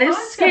scary. That is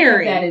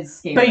scary. That is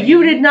scary. But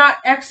you did not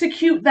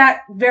execute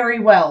that very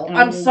well.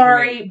 I'm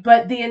sorry,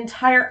 but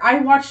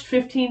I watched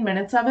 15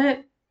 minutes of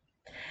it.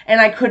 And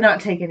I could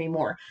not take any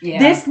more. Yeah.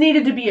 This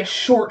needed to be a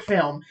short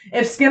film.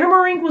 If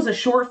Skinamarink was a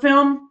short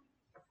film,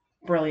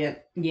 brilliant.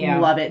 Yeah.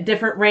 Love it.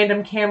 Different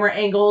random camera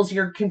angles.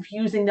 You're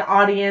confusing the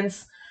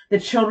audience. The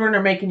children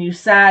are making you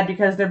sad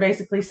because they're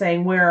basically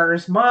saying,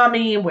 where's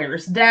mommy?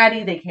 Where's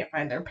daddy? They can't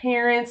find their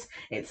parents.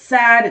 It's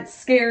sad. It's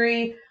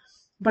scary.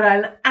 But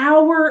an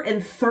hour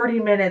and 30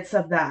 minutes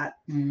of that.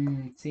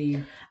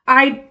 See.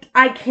 I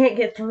can't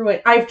get through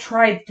it. I've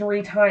tried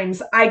 3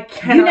 times. I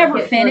cannot. You never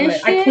finished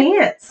it? I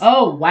can't.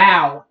 Oh,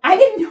 wow. I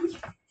didn't know you.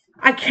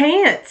 I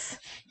can't.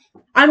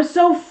 I'm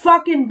so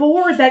fucking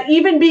bored that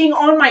even being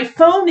on my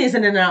phone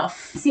isn't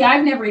enough. See,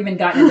 I've never even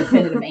gotten a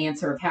definitive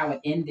answer of how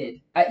it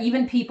ended.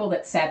 Even people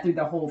that sat through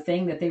the whole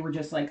thing, that they were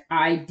just like,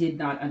 I did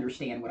not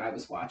understand what I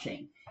was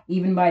watching.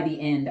 Even by the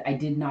end, I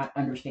did not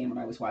understand what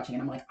I was watching.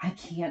 And I'm like,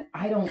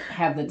 I don't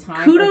have the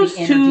time. Kudos or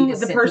the to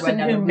the person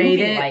who made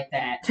it like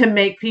that. To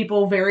make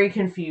people very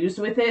confused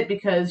with it,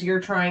 because you're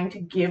trying to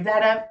give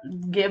that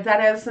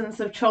essence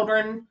of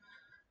children.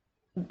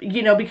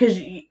 You know, because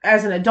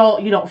as an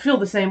adult, you don't feel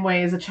the same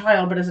way as a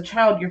child. But as a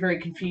child, you're very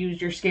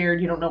confused. You're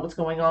scared. You don't know what's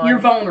going on. You're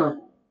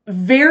vulnerable.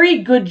 Very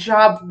good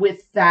job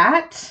with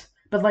that.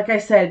 But like I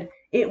said,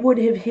 it would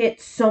have hit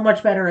so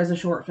much better as a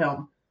short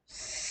film.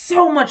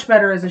 So much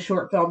better as a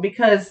short film,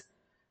 because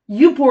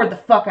you bored the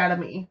fuck out of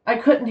me. I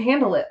couldn't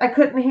handle it. I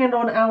couldn't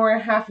handle an hour and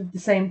a half of the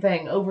same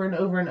thing over and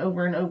over and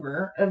over and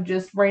over of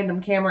just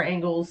random camera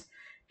angles,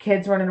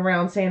 kids running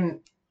around saying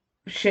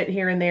shit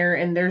here and there,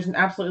 and there's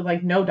absolutely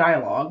like no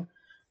dialogue.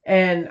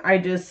 And I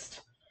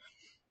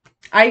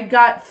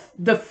got,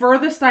 the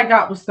furthest I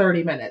got was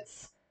 30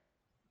 minutes.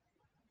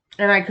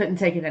 And I couldn't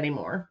take it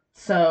anymore.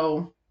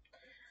 So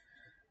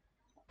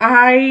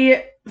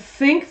I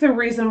think the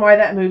reason why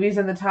that movie's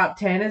in the top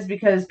 10 is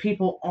because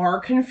people are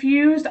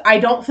confused. I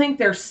don't think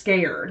they're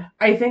scared.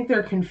 I think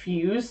they're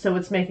confused, so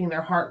it's making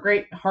their heart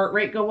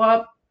rate go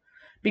up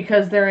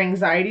because their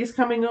anxiety is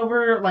coming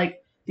over,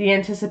 like the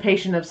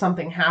anticipation of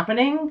something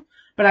happening.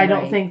 But I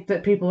don't think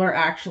that people are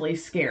actually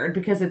scared,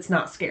 because it's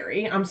not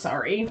scary. I'm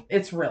sorry.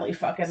 It's really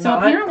fucking not. So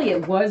apparently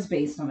it was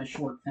based on a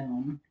short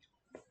film.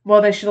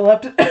 Well, they should have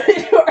left it.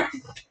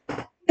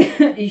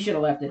 You should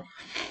have left it.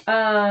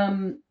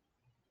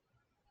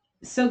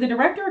 So the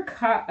director,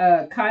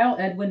 Kyle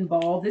Edwin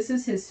Ball, this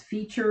is his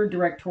feature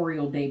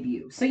directorial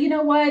debut. So you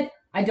know what?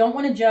 I don't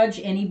want to judge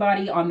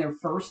anybody on their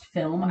first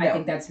film. No. I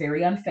think that's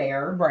very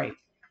unfair. Right.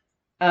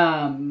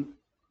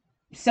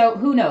 So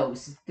who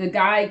knows? The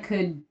guy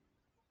could...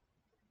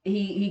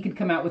 He could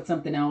come out with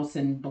something else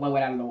and blow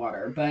it out of the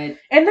water, but...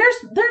 And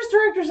there's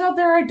directors out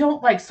there, I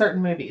don't like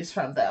certain movies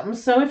from them.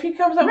 So if he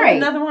comes out with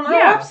another one, I'll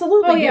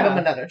absolutely give him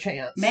another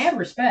chance. Mad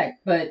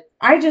respect, but...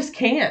 I just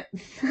can't.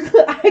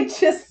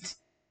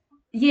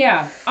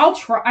 Yeah, I'll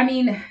try. I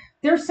mean,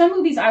 there's some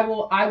movies I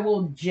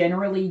will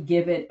generally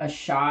give it a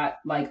shot.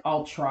 Like,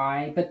 I'll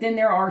try. But then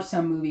there are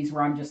some movies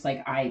where I'm just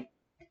like, I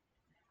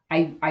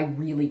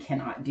really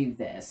cannot do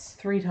this.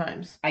 3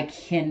 times. I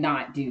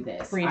cannot do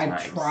this. 3 times.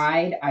 I've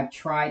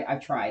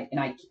tried, and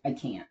I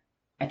can't.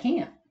 I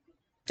can't.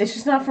 It's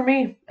just not for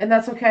me, and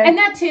that's okay. And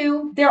that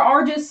too, there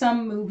are just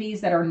some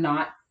movies that are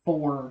not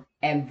for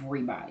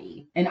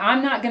everybody. And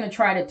I'm not going to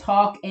try to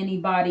talk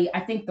anybody. I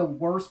think the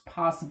worst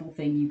possible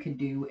thing you could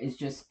do is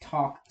just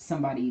talk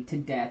somebody to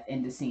death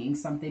into seeing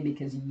something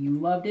because you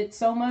loved it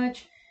so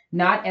much.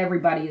 Not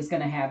everybody is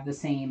going to have the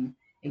same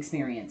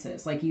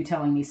experiences. Like you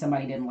telling me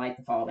somebody didn't like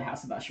The Fall of the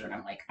House of Usher, and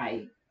I'm like,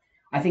 I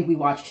think we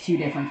watched 2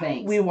 different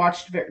things. We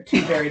watched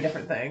 2 very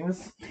different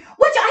things.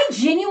 Which I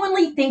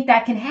genuinely think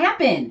that can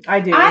happen.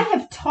 I do.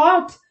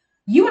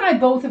 You and I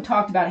both have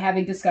talked about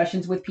having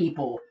discussions with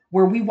people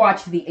where we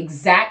watched the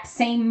exact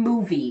same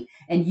movie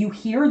and you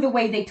hear the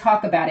way they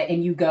talk about it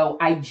and you go,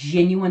 I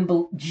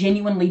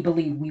genuinely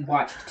believe we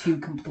watched 2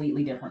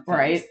 completely different things.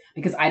 Right.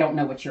 Because I don't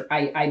know what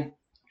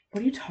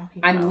what are you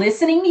talking about? I'm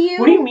listening to you.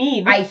 What do you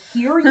mean? I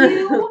hear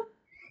you,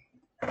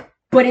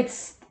 but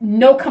it's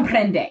no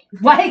comprende.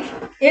 Like,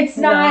 it's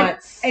not,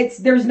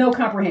 there's no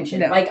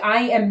comprehension. No. Like,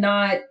 I'm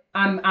not.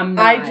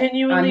 I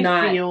genuinely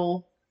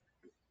feel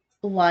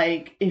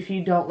like if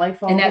you don't like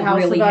Fall of the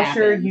House of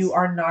Usher, you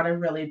are not a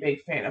really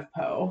big fan of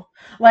Poe.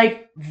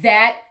 Like,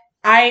 that.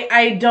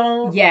 I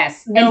don't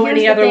know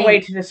any other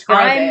way to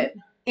describe it.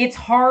 It's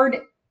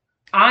hard.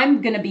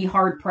 I'm going to be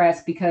hard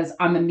pressed because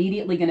I'm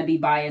immediately going to be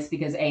biased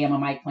because A, I'm a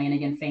Mike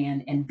Flanagan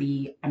fan, and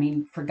B, I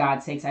mean, for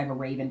God's sakes, I have a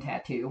Raven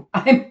tattoo.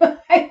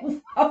 I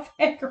love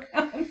Edgar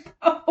Allan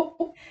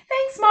Poe.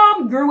 Thanks,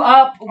 Mom. Grew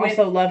up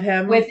also love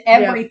him with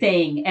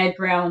everything. Yep.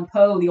 Edgar Allan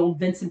Poe, the old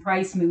Vincent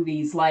Price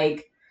movies,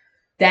 like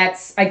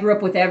I grew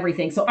up with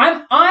everything. So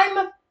I'm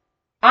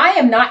I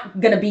am not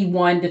going to be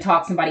one to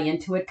talk somebody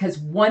into it because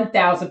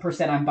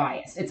 1000% I'm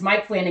biased. It's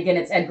Mike Flanagan.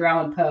 It's Edgar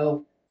Allan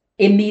Poe.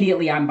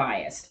 Immediately, I'm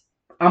biased.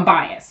 I'm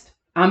biased.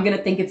 I'm going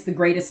to think it's the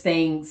greatest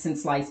thing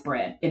since sliced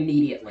bread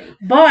immediately.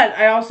 But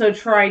I also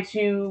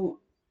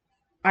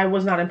I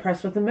was not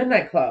impressed with the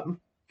Midnight Club.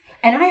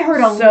 And I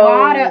heard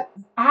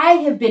I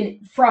have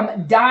been,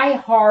 from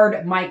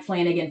die-hard Mike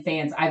Flanagan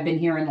fans, I've been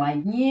hearing like,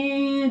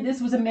 yeah,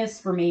 this was a miss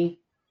for me.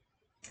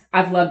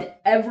 I've loved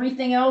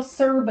everything else,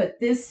 sir, but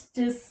this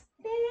just,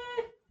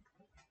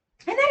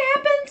 And that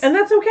happens. And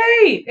that's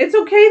okay. It's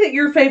okay that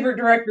your favorite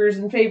directors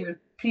and favorite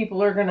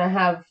people are going to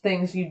have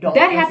things you don't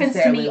That happens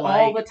to me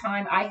like. all the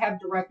time. I have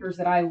directors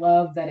that I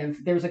love that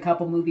there's a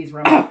couple movies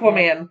where I'm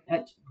Aquaman.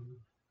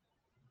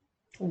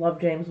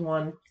 Love James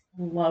Wan.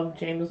 Love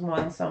James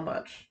Wan so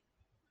much.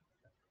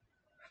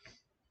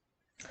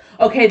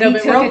 Okay, though,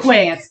 but real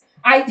quick.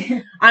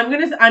 I'm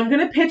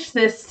gonna pitch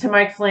this to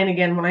Mike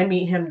Flanagan when I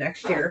meet him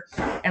next year,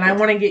 and I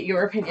want to get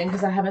your opinion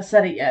because I haven't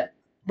said it yet.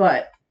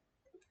 But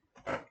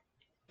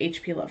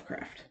H.P.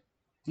 Lovecraft.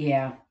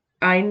 Yeah.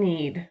 I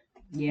need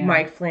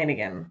Mike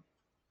Flanagan.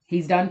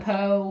 He's done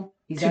Poe.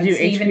 He's to done do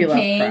Stephen H.P.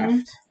 King.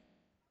 Lovecraft.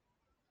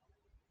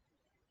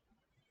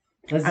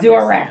 Let's do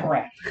a rap.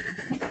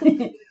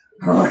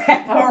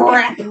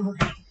 Rap.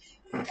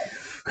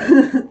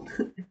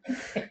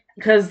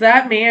 Because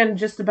that man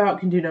just about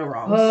can do no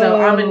wrong. So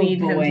I'm going to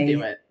need him to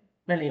do it.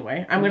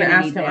 Anyway, I'm going to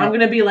ask him. I'm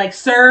going to be like,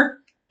 Sir,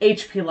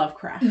 H.P.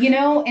 Lovecraft. You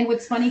know, and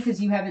what's funny,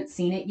 because you haven't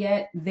seen it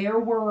yet, there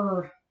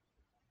were...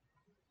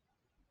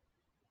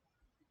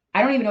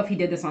 I don't even know if he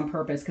did this on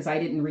purpose, because I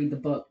didn't read the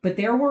book, but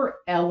there were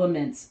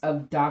elements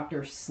of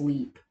Dr.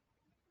 Sleep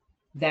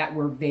that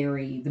were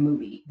very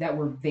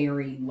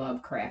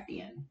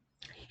Lovecraftian.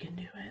 He can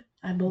do it.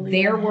 I believe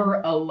there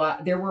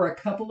were a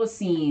couple of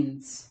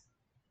scenes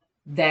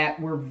that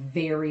were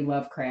very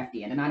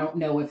Lovecraftian, and I don't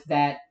know if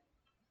that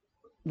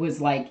was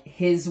like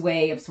his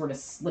way of sort of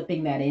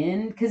slipping that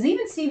in, because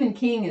even Stephen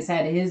King has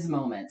had his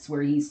moments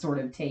where he's sort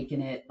of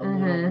taken it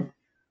a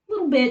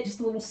little bit, just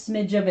a little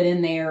smidge of it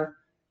in there.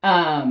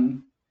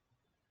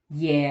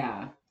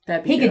 Yeah,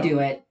 he could do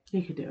it.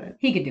 He could do it.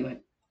 He could do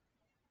it.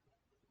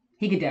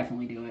 He could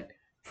definitely do it.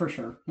 For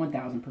sure.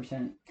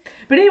 1000%.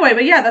 But anyway,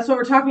 that's what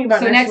we're talking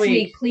about next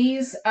week.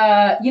 Please,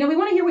 we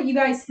want to hear what you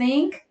guys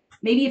think.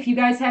 Maybe if you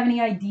guys have any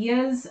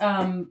ideas,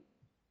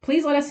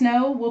 please let us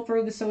know. We'll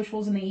throw the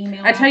socials in the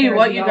email. I tell you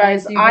what, you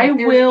guys, if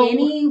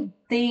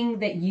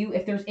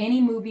there's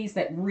any movies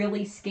that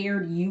really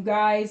scared you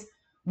guys,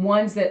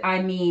 ones that,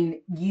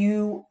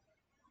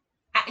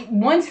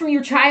 ones from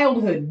your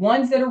childhood,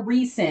 ones that are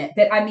recent,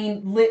 that,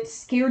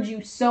 scared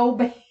you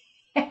so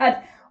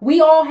bad. We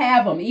all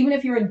have them. Even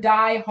if you're a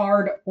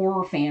die-hard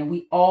horror fan,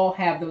 we all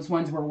have those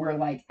ones where we're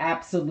like,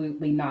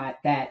 absolutely not,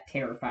 that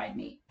terrified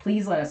me.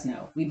 Please let us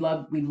know. We'd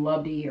love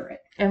to hear it.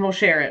 And we'll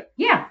share it.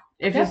 Yeah.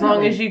 As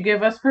long as you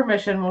give us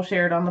permission, we'll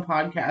share it on the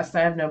podcast.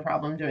 I have no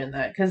problem doing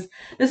that, because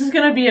this is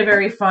going to be a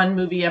very fun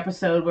movie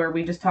episode where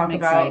we just talk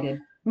about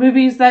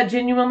movies that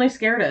genuinely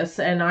scared us.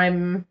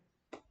 And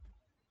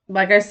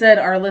like I said,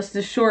 our list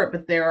is short,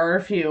 but there are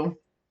a few.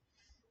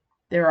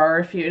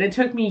 And it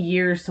took me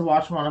years to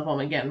watch one of them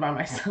again by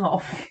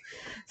myself.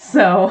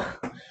 So,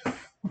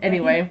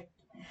 anyway.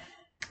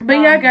 But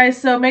yeah, guys,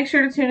 so make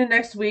sure to tune in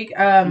next week.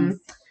 Have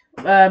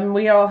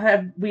you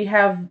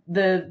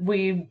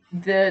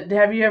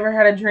ever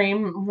had a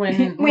dream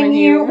when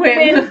you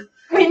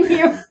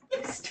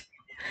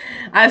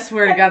I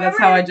swear to God, that's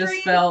how I just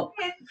felt.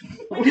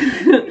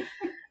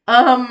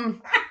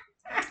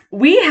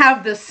 We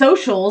have the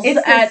socials.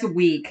 It's this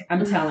week,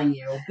 I'm telling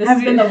you. This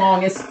has been the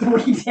longest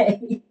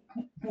 3-day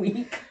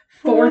week.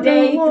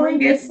 4-day,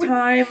 3-day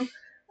time.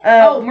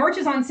 Merch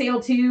is on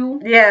sale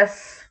too.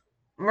 Yes.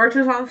 Merch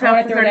is on sale. I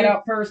want to throw that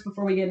out first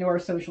before we get into our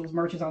socials.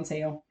 Merch is on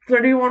sale.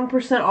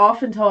 31%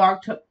 off until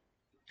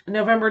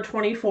November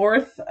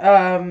 24th.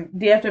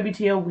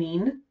 DFWTO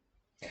Ween.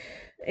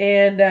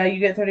 And you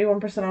get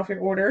 31% off your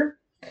order.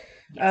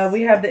 Yes.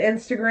 We have the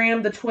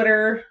Instagram, the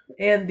Twitter,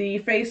 and the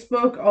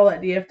Facebook, all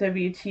at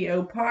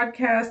DFWTO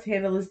Podcast.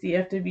 Handle is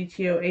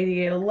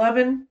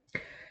DFWTO8811.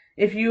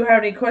 If you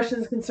have any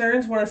questions,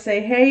 concerns, want to say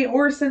hey,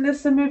 or send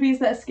us some movies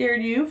that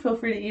scared you, feel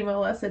free to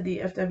email us at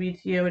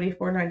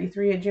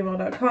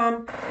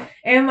dfwto8493@gmail.com.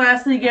 And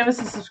lastly, give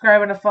us a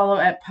subscribe and a follow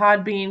at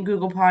Podbean,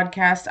 Google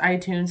Podcast,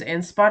 iTunes,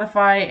 and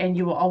Spotify, and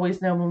you will always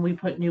know when we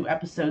put new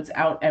episodes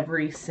out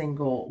every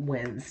single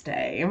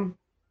Wednesday.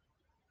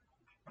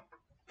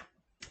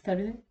 Is that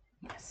everything?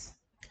 Yes.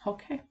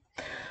 Okay.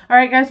 All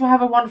right, guys, well,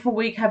 have a wonderful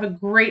week. Have a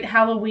great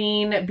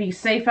Halloween. Be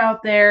safe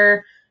out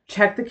there.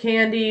 Check the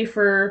candy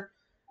for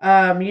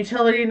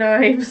utility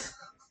knives.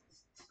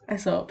 I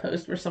saw a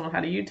post where someone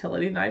had a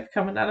utility knife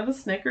coming out of a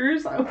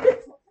Snickers.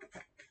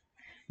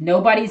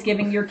 Nobody's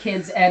giving your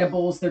kids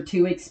edibles. They're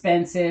too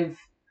expensive.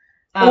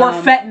 Or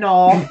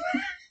fentanyl.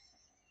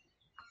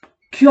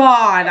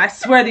 God, I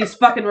swear these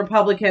fucking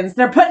Republicans,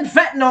 they're putting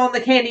fentanyl in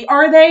the candy.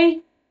 Are they?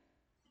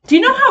 Do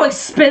you know how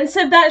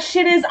expensive that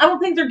shit is? I don't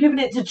think they're giving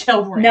it to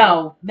children.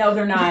 No,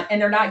 they're not.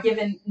 And they're not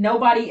giving,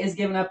 nobody is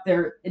giving up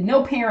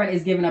no parent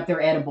is giving up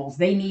their edibles.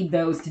 They need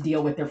those to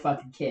deal with their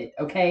fucking kid.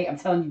 Okay? I'm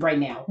telling you right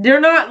now. They're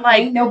not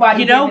like, ain't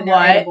nobody you know giving what?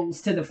 their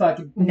edibles to the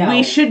fucking, no.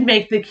 We should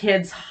make the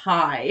kids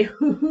high.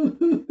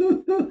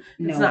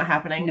 It's not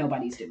happening.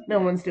 Nobody's doing No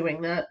one's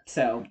doing that.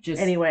 So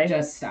Anyway.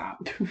 just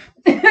stop.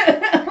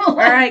 All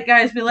right,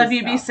 guys. We love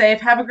you. Be safe.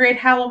 Have a great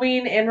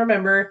Halloween. And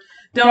remember,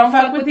 don't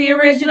fuck with the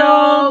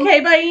original. Okay,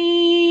 bye.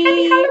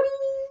 Happy Halloween.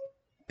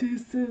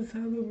 This is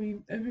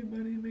Halloween.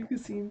 Everybody make a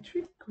scene.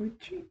 Trick or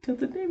treat till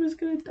the neighbor's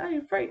gonna die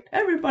of fright.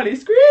 Everybody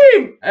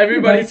scream.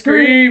 Everybody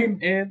scream.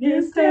 In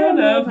this town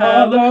of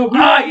Halloween.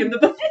 I am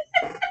the...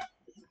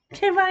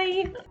 Okay,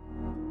 bye.